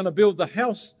man's going to build the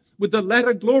house with the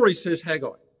latter glory, says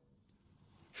Haggai.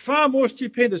 Far more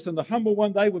stupendous than the humble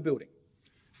one they were building.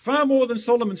 Far more than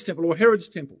Solomon's temple or Herod's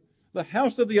temple. The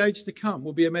house of the age to come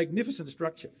will be a magnificent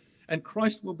structure, and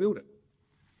Christ will build it.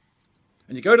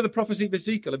 And you go to the prophecy of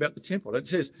Ezekiel about the temple. It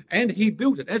says, and he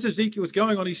built it. As Ezekiel was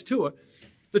going on his tour,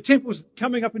 the temple's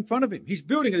coming up in front of him. He's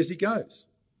building it as he goes.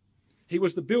 He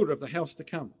was the builder of the house to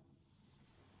come.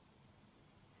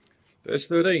 Verse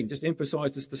 13 just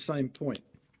emphasises the same point.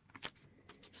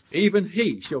 Even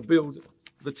he shall build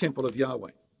the temple of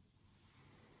Yahweh.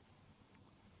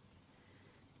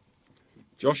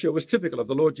 Joshua was typical of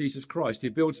the Lord Jesus Christ. He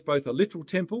builds both a literal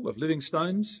temple of living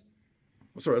stones,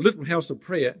 a literal house of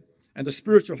prayer, and a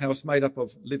spiritual house made up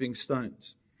of living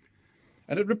stones.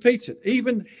 And it repeats it.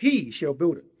 Even he shall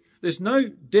build it. There's no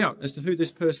doubt as to who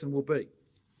this person will be.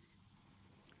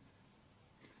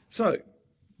 So,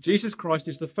 Jesus Christ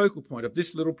is the focal point of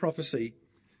this little prophecy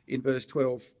in verse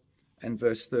 12 and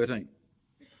verse 13.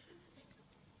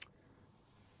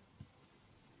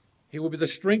 He will be the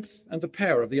strength and the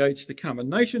power of the age to come, and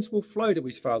nations will flow to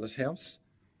his Father's house.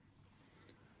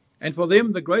 And for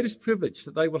them, the greatest privilege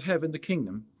that they will have in the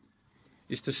kingdom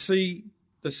is to see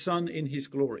the Son in his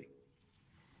glory,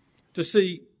 to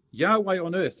see Yahweh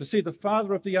on earth, to see the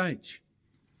Father of the age.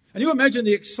 And you imagine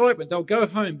the excitement. They'll go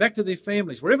home, back to their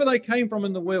families, wherever they came from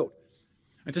in the world,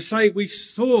 and to say, we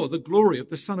saw the glory of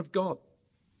the Son of God.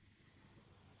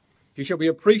 He shall be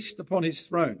a priest upon his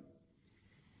throne.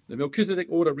 The Melchizedek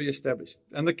order re-established.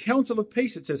 And the council of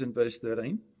peace, it says in verse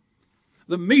 13,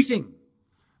 the meeting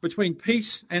between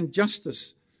peace and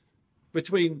justice,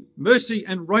 between mercy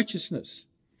and righteousness,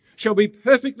 shall be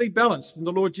perfectly balanced in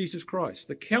the Lord Jesus Christ.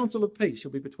 The council of peace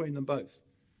shall be between them both.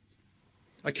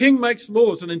 A king makes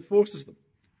laws and enforces them.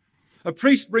 A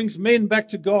priest brings men back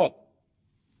to God.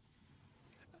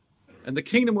 And the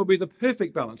kingdom will be the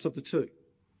perfect balance of the two.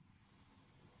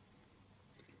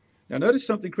 Now notice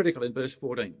something critical in verse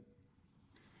 14.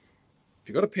 If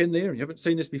you've got a pen there and you haven't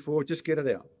seen this before, just get it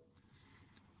out.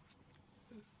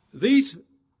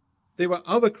 There were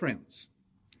other crowns.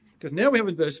 Because now we have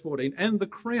in verse 14, and the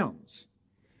crowns.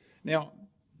 Now,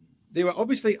 there were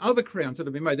obviously other crowns that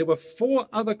have been made. There were 4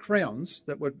 other crowns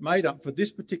that were made up for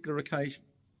this particular occasion.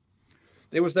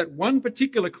 There was that one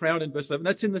particular crown in verse 11,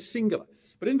 that's in the singular.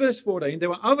 But in verse 14, there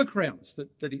were other crowns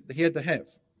that he had to have.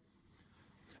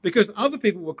 Because other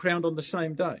people were crowned on the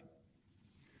same day.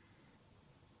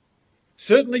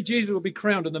 Certainly Jesus will be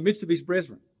crowned in the midst of his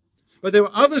brethren. But there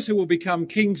were others who will become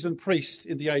kings and priests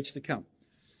in the age to come.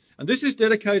 And this is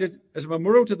dedicated as a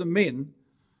memorial to the men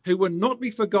who will not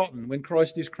be forgotten when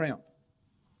Christ is crowned.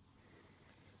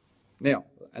 Now,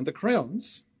 and the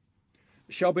crowns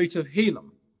shall be to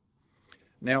Helam.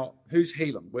 Now, who's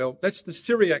Helam? Well, that's the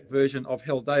Syriac version of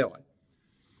Heldai.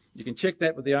 You can check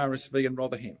that with the RSV and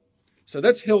Rotherham. So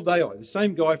that's Heldai, the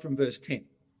same guy from verse 10.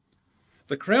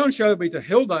 The crown shall be to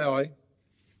Heldai,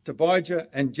 Tobijah,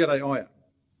 and Jedaiah.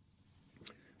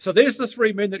 So there's the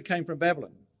 3 men that came from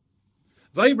Babylon.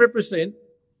 They represent,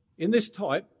 in this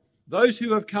type, those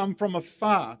who have come from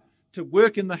afar to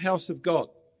work in the house of God.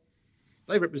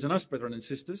 They represent us, brethren and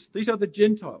sisters. These are the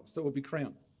Gentiles that will be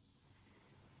crowned.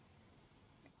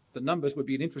 The numbers would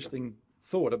be an interesting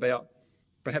thought about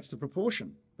perhaps the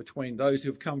proportion between those who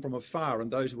have come from afar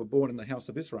and those who were born in the house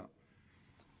of Israel,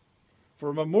 for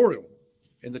a memorial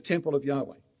in the temple of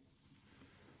Yahweh.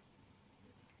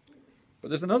 But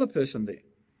there's another person there.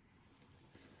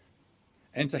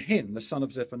 And to Hen, the son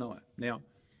of Zephaniah. Now,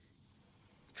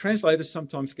 translators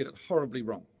sometimes get it horribly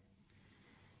wrong.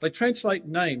 They translate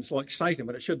names like Satan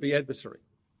when it should be adversary.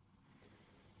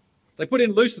 They put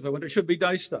in Lucifer when it should be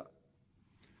day star.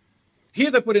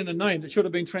 Here they put in a name that should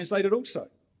have been translated also.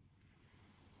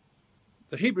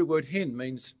 The Hebrew word Hen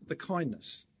means the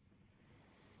kindness.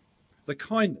 The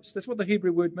kindness, that's what the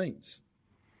Hebrew word means.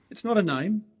 It's not a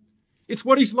name. It's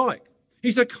what he's like.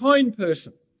 He's a kind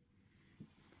person.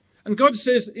 And God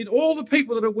says, in all the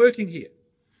people that are working here,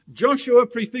 Joshua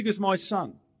prefigures my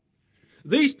son.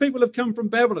 These people have come from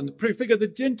Babylon, prefigure the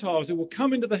Gentiles who will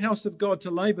come into the house of God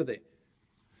to labour there.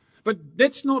 But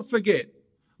let's not forget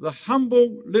the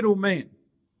humble little man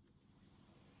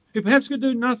who perhaps could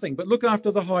do nothing but look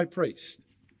after the high priest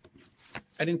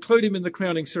and include him in the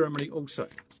crowning ceremony also.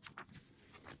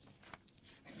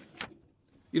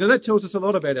 You know, that tells us a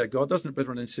lot about our God, doesn't it,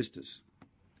 brethren and sisters?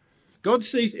 God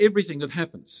sees everything that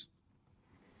happens.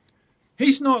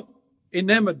 He's not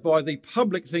enamoured by the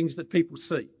public things that people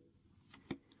see.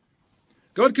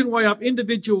 God can weigh up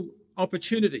individual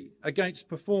opportunity against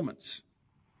performance.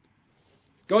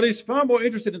 God is far more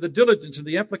interested in the diligence and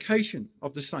the application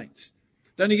of the saints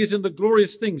than he is in the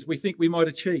glorious things we think we might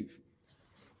achieve.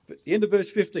 But at the end of verse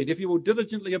 15, if you will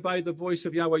diligently obey the voice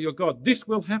of Yahweh your God, this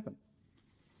will happen.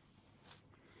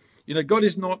 You know, God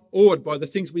is not awed by the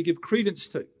things we give credence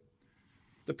to.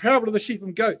 The parable of the sheep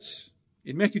and goats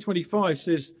in Matthew 25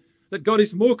 says that God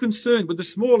is more concerned with the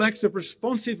small acts of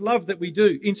responsive love that we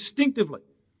do instinctively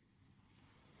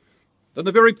than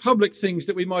the very public things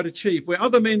that we might achieve where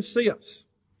other men see us.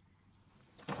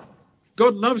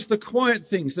 God loves the quiet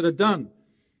things that are done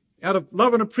out of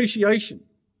love and appreciation.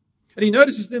 And he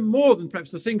notices them more than perhaps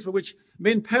the things for which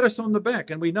men pat us on the back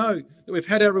and we know that we've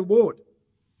had our reward.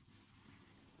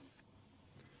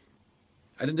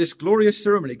 And in this glorious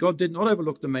ceremony, God did not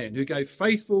overlook the man who gave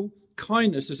faithful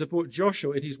kindness to support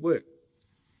Joshua in his work.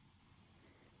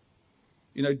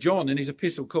 You know, John in his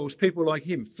epistle calls people like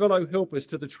him fellow helpers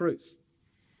to the truth.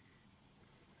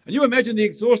 And you imagine the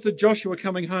exhausted Joshua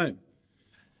coming home,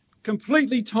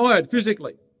 completely tired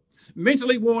physically,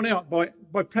 mentally worn out by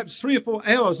perhaps 3 or 4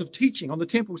 hours of teaching on the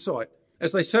temple site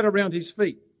as they sat around his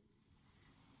feet,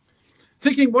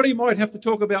 thinking what he might have to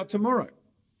talk about tomorrow.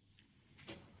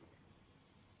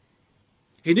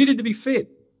 He needed to be fed.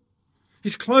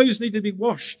 His clothes needed to be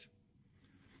washed.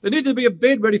 There needed to be a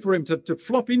bed ready for him to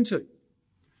flop into.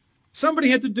 Somebody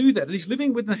had to do that, and he's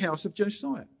living within the house of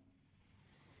Josiah.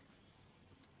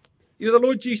 You know, the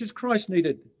Lord Jesus Christ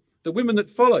needed the women that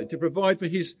followed to provide for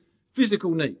his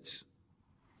physical needs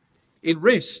in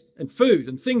rest and food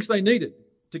and things they needed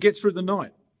to get through the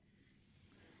night.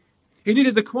 He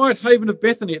needed the quiet haven of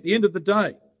Bethany at the end of the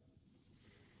day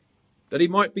that he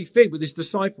might be fed with his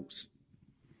disciples,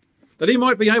 that he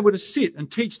might be able to sit and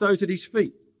teach those at his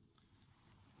feet.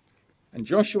 And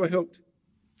Joshua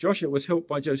was helped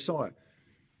by Josiah,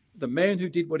 the man who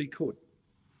did what he could.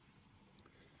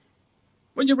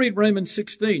 When you read Romans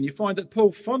 16, you find that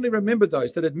Paul fondly remembered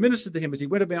those that had ministered to him as he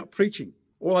went about preaching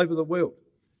all over the world.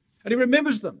 And he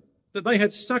remembers them, that they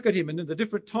had succoured him in the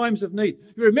different times of need.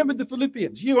 He remembered the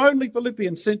Philippians. You only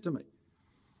Philippians sent to me.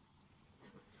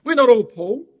 We're not all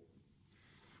Paul.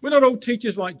 We're not all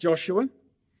teachers like Joshua.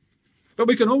 But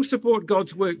we can all support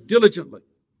God's work diligently.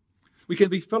 We can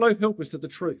be fellow helpers to the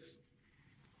truth.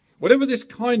 Whatever this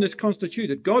kindness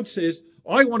constituted, God says,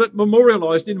 I want it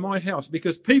memorialized in my house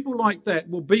because people like that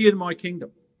will be in my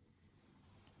kingdom.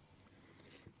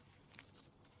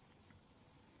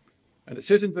 And it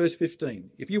says in verse 15,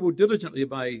 if you will diligently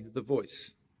obey the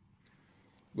voice,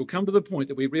 we'll come to the point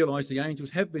that we realize the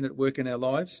angels have been at work in our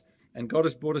lives and God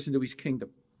has brought us into his kingdom.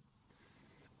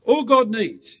 All God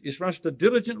needs is for us to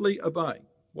diligently obey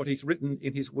what he's written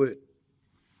in his word.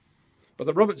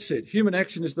 Brother Roberts said, human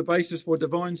action is the basis for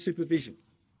divine supervision.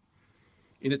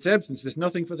 In its absence, there's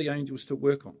nothing for the angels to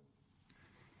work on.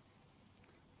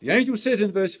 The angel says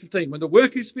in verse 15, when the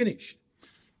work is finished,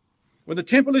 when the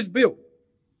temple is built,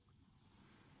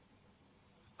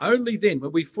 only then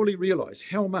will we fully realise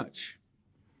how much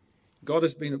God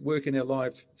has been at work in our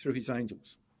lives through his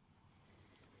angels.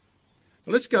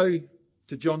 Well, let's go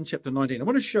to John chapter 19. I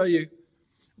want to show you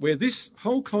where this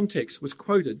whole context was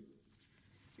quoted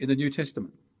in the New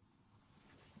Testament.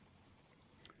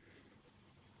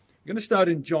 I'm going to start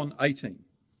in John 18.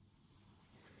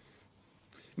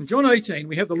 In John 18,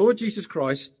 we have the Lord Jesus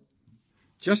Christ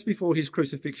just before his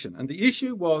crucifixion. And the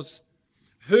issue was,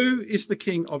 who is the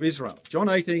King of Israel? John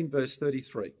 18, verse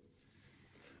 33.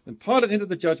 And Pilate entered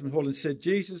the judgment hall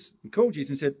and called Jesus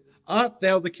and said, art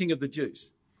thou the King of the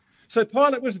Jews? So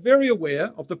Pilate was very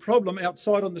aware of the problem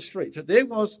outside on the street. So there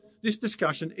was this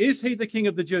discussion, is he the King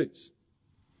of the Jews?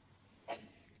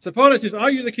 So Pilate says,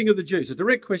 are you the King of the Jews? A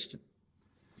direct question.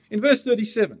 In verse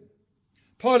 37,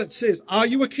 Pilate says, are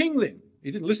you a king then?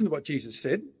 He didn't listen to what Jesus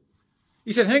said.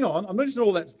 He said, hang on, I'm not listening to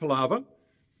all that palaver.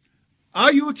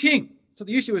 Are you a king? So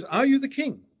the issue is, are you the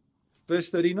king? Verse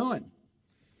 39.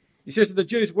 He says to the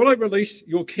Jews, will I release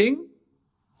your king?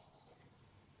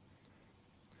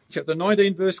 Chapter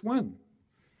 19, verse 1.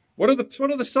 What do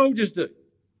the soldiers do?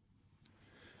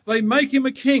 They make him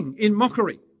a king in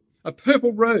mockery. a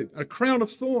purple robe, a crown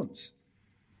of thorns,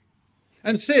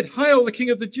 and said, "Hail the King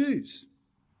of the Jews."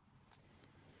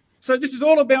 So this is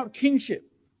all about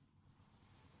kingship.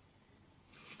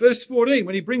 Verse 14,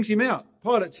 when he brings him out,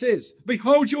 Pilate says,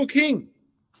 "Behold your king."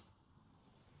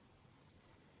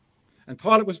 And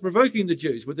Pilate was provoking the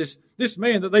Jews with this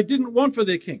man that they didn't want for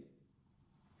their king.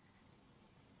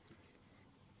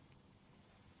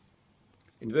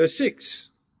 In verse 6,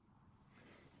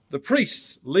 the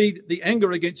priests lead the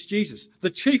anger against Jesus. The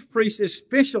chief priests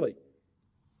especially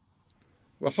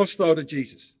were hostile to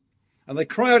Jesus. And they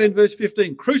cry out in verse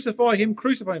 15, "Crucify him,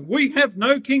 crucify him. We have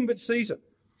no king but Caesar."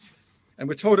 And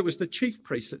we're told it was the chief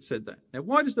priest that said that. Now,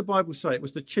 why does the Bible say it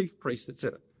was the chief priest that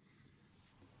said it?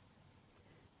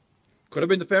 Could have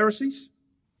been the Pharisees.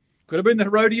 Could have been the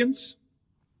Herodians.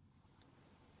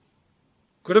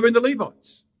 Could have been the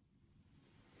Levites.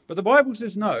 But the Bible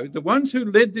says no. The ones who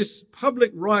led this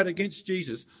public riot against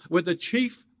Jesus were the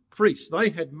chief priests. They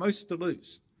had most to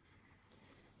lose.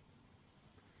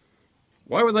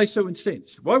 Why were they so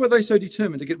incensed? Why were they so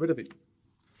determined to get rid of him?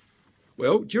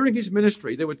 Well, during his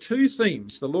ministry, there were two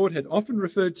themes the Lord had often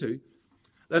referred to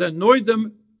that annoyed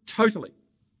them totally.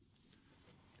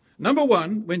 Number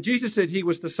one, when Jesus said he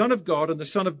was the Son of God and the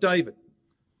Son of David.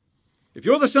 If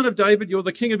you're the Son of David, you're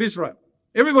the King of Israel.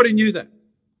 Everybody knew that.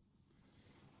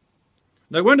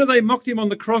 No wonder they mocked him on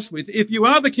the cross with, "If you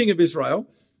are the King of Israel,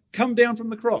 come down from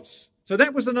the cross." So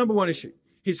that was the number one issue.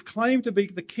 His claim to be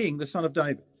the king, the Son of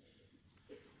David.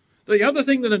 The other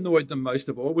thing that annoyed them most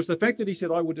of all was the fact that he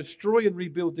said, "I will destroy and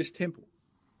rebuild this temple."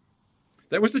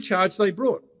 That was the charge they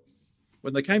brought.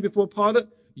 When they came before Pilate,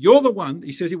 "You're the one,"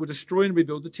 he says, "he will destroy and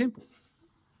rebuild the temple."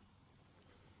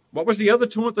 What was the other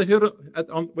taunt they hurled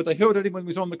at him when he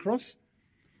was on the cross?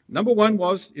 Number one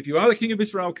was, "If you are the King of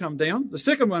Israel, come down." The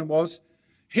second one was,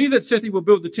 "He that saith he will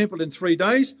build the temple in 3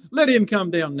 days, let him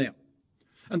come down now."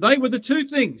 And they were the two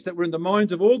things that were in the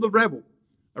minds of all the rabble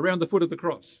around the foot of the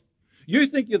cross. You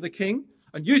think you're the king,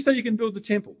 and you say you can build the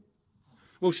temple.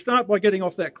 Well, start by getting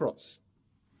off that cross.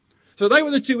 So they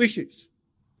were the two issues.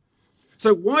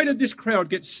 So why did this crowd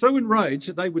get so enraged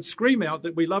that they would scream out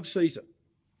that we love Caesar?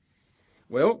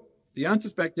 Well, the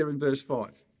answer's back there in verse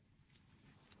 5.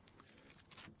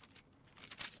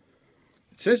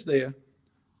 It says there,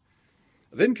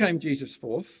 "Then came Jesus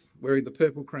forth, wearing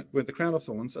with the crown of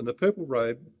thorns and the purple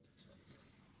robe,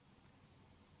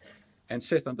 and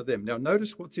saith unto them." Now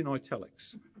notice what's in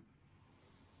italics.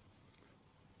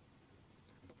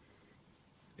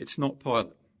 It's not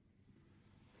Pilate.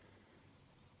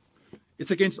 It's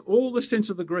against all the sense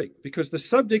of the Greek, because the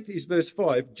subject is verse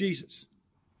 5, Jesus.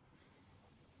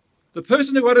 The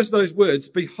person who utters those words,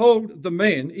 "Behold the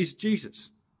man," is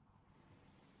Jesus.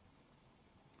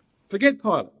 Forget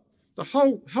Pilate. The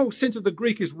whole sense of the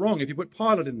Greek is wrong if you put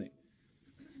Pilate in there.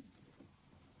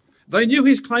 They knew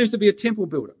his claims to be a temple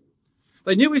builder.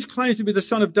 They knew his claims to be the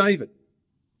Son of David.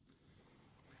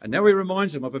 And now he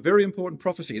reminds them of a very important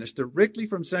prophecy, and it's directly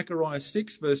from Zephaniah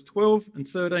 6, verse 12 and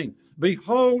 13.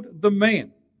 "Behold the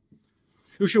man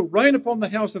who shall reign upon the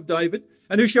house of David,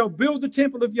 and who shall build the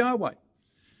temple of Yahweh.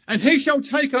 And he shall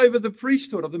take over the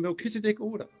priesthood of the Melchizedek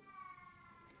order."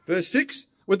 Verse 6,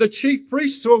 when the chief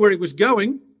priest saw where he was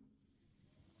going,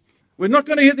 we're not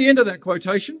going to hit the end of that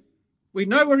quotation. We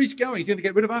know where he's going. He's going to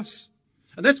get rid of us.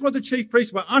 And that's why the chief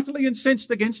priests were utterly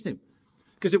incensed against him,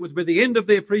 because it would be the end of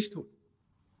their priesthood.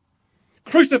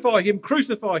 "Crucify him,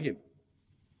 crucify him."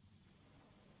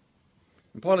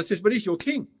 And Pilate says, "But he's your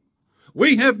king.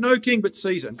 We have no king but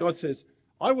Caesar." And God says,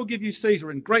 "I will give you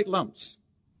Caesar in great lumps."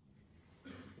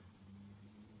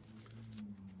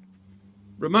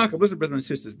 Remarkable, isn't it, brothers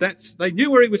and sisters? They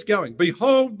knew where he was going.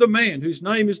 "Behold the man whose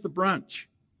name is the branch."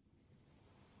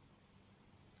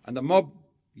 And the mob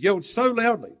yelled so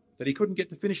loudly that he couldn't get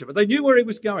to finish it. But they knew where he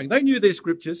was going. They knew their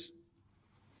scriptures.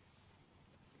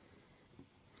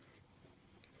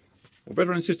 Well,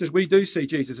 brothers and sisters, we do see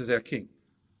Jesus as our king.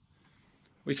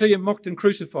 We see him mocked and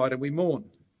crucified, and we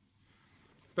mourn.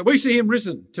 But we see him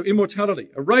risen to immortality,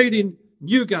 arrayed in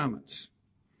new garments.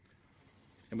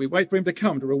 And we wait for him to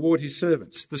come to reward his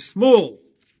servants, the small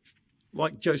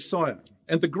like Josiah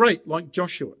and the great like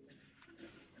Joshua.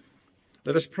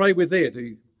 Let us pray we're there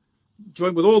to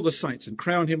join with all the saints and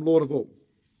crown him Lord of all.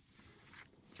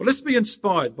 But let's be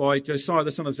inspired by Josiah,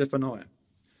 the son of Zephaniah.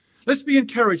 Let's be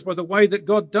encouraged by the way that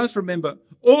God does remember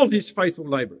all his faithful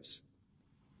labourers,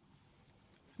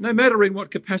 no matter in what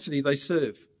capacity they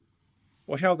serve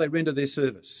or how they render their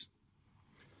service.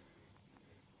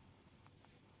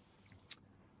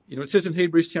 You know, it says in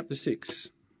Hebrews chapter 6,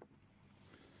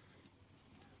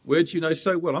 words you know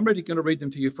so well. I'm really going to read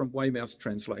them to you from Weymouth's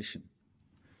translation.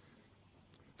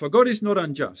 "For God is not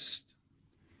unjust,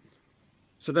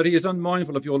 so that he is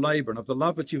unmindful of your labour and of the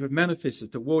love that you have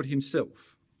manifested toward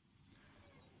himself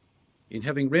in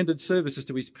having rendered services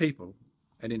to his people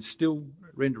and in still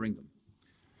rendering them.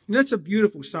 And that's a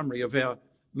beautiful summary of our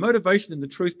motivation in the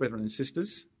truth, brethren and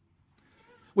sisters.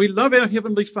 We love our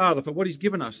Heavenly Father for what he's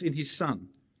given us in his Son,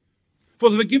 for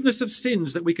the forgiveness of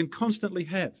sins that we can constantly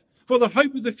have, for the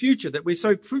hope of the future that we're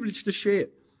so privileged to share.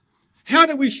 How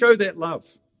do we show that love?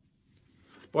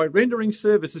 By rendering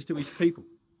services to his people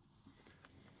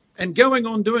and going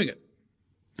on doing it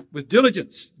with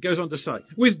diligence, goes on to say.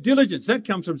 With diligence, that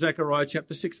comes from Zephaniah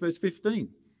chapter 6, verse 15.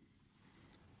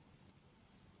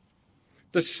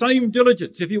 The same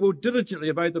diligence, if you will diligently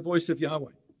obey the voice of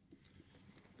Yahweh.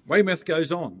 Weymouth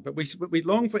goes on, but we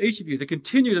long for each of you to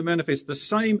continue to manifest the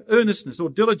same earnestness or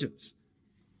diligence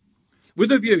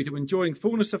with a view to enjoying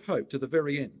fullness of hope to the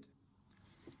very end,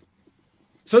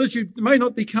 so that you may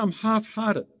not become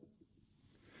half-hearted,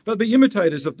 but be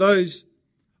imitators of those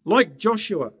like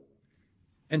Joshua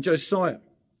and Josiah,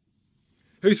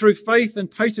 who through faith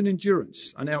and patient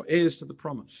endurance are now heirs to the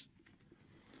promise.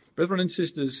 Brethren and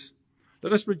sisters,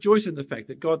 let us rejoice in the fact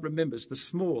that God remembers the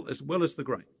small as well as the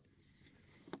great.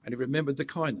 And he remembered the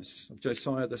kindness of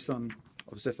Josiah, the son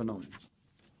of Zephaniah.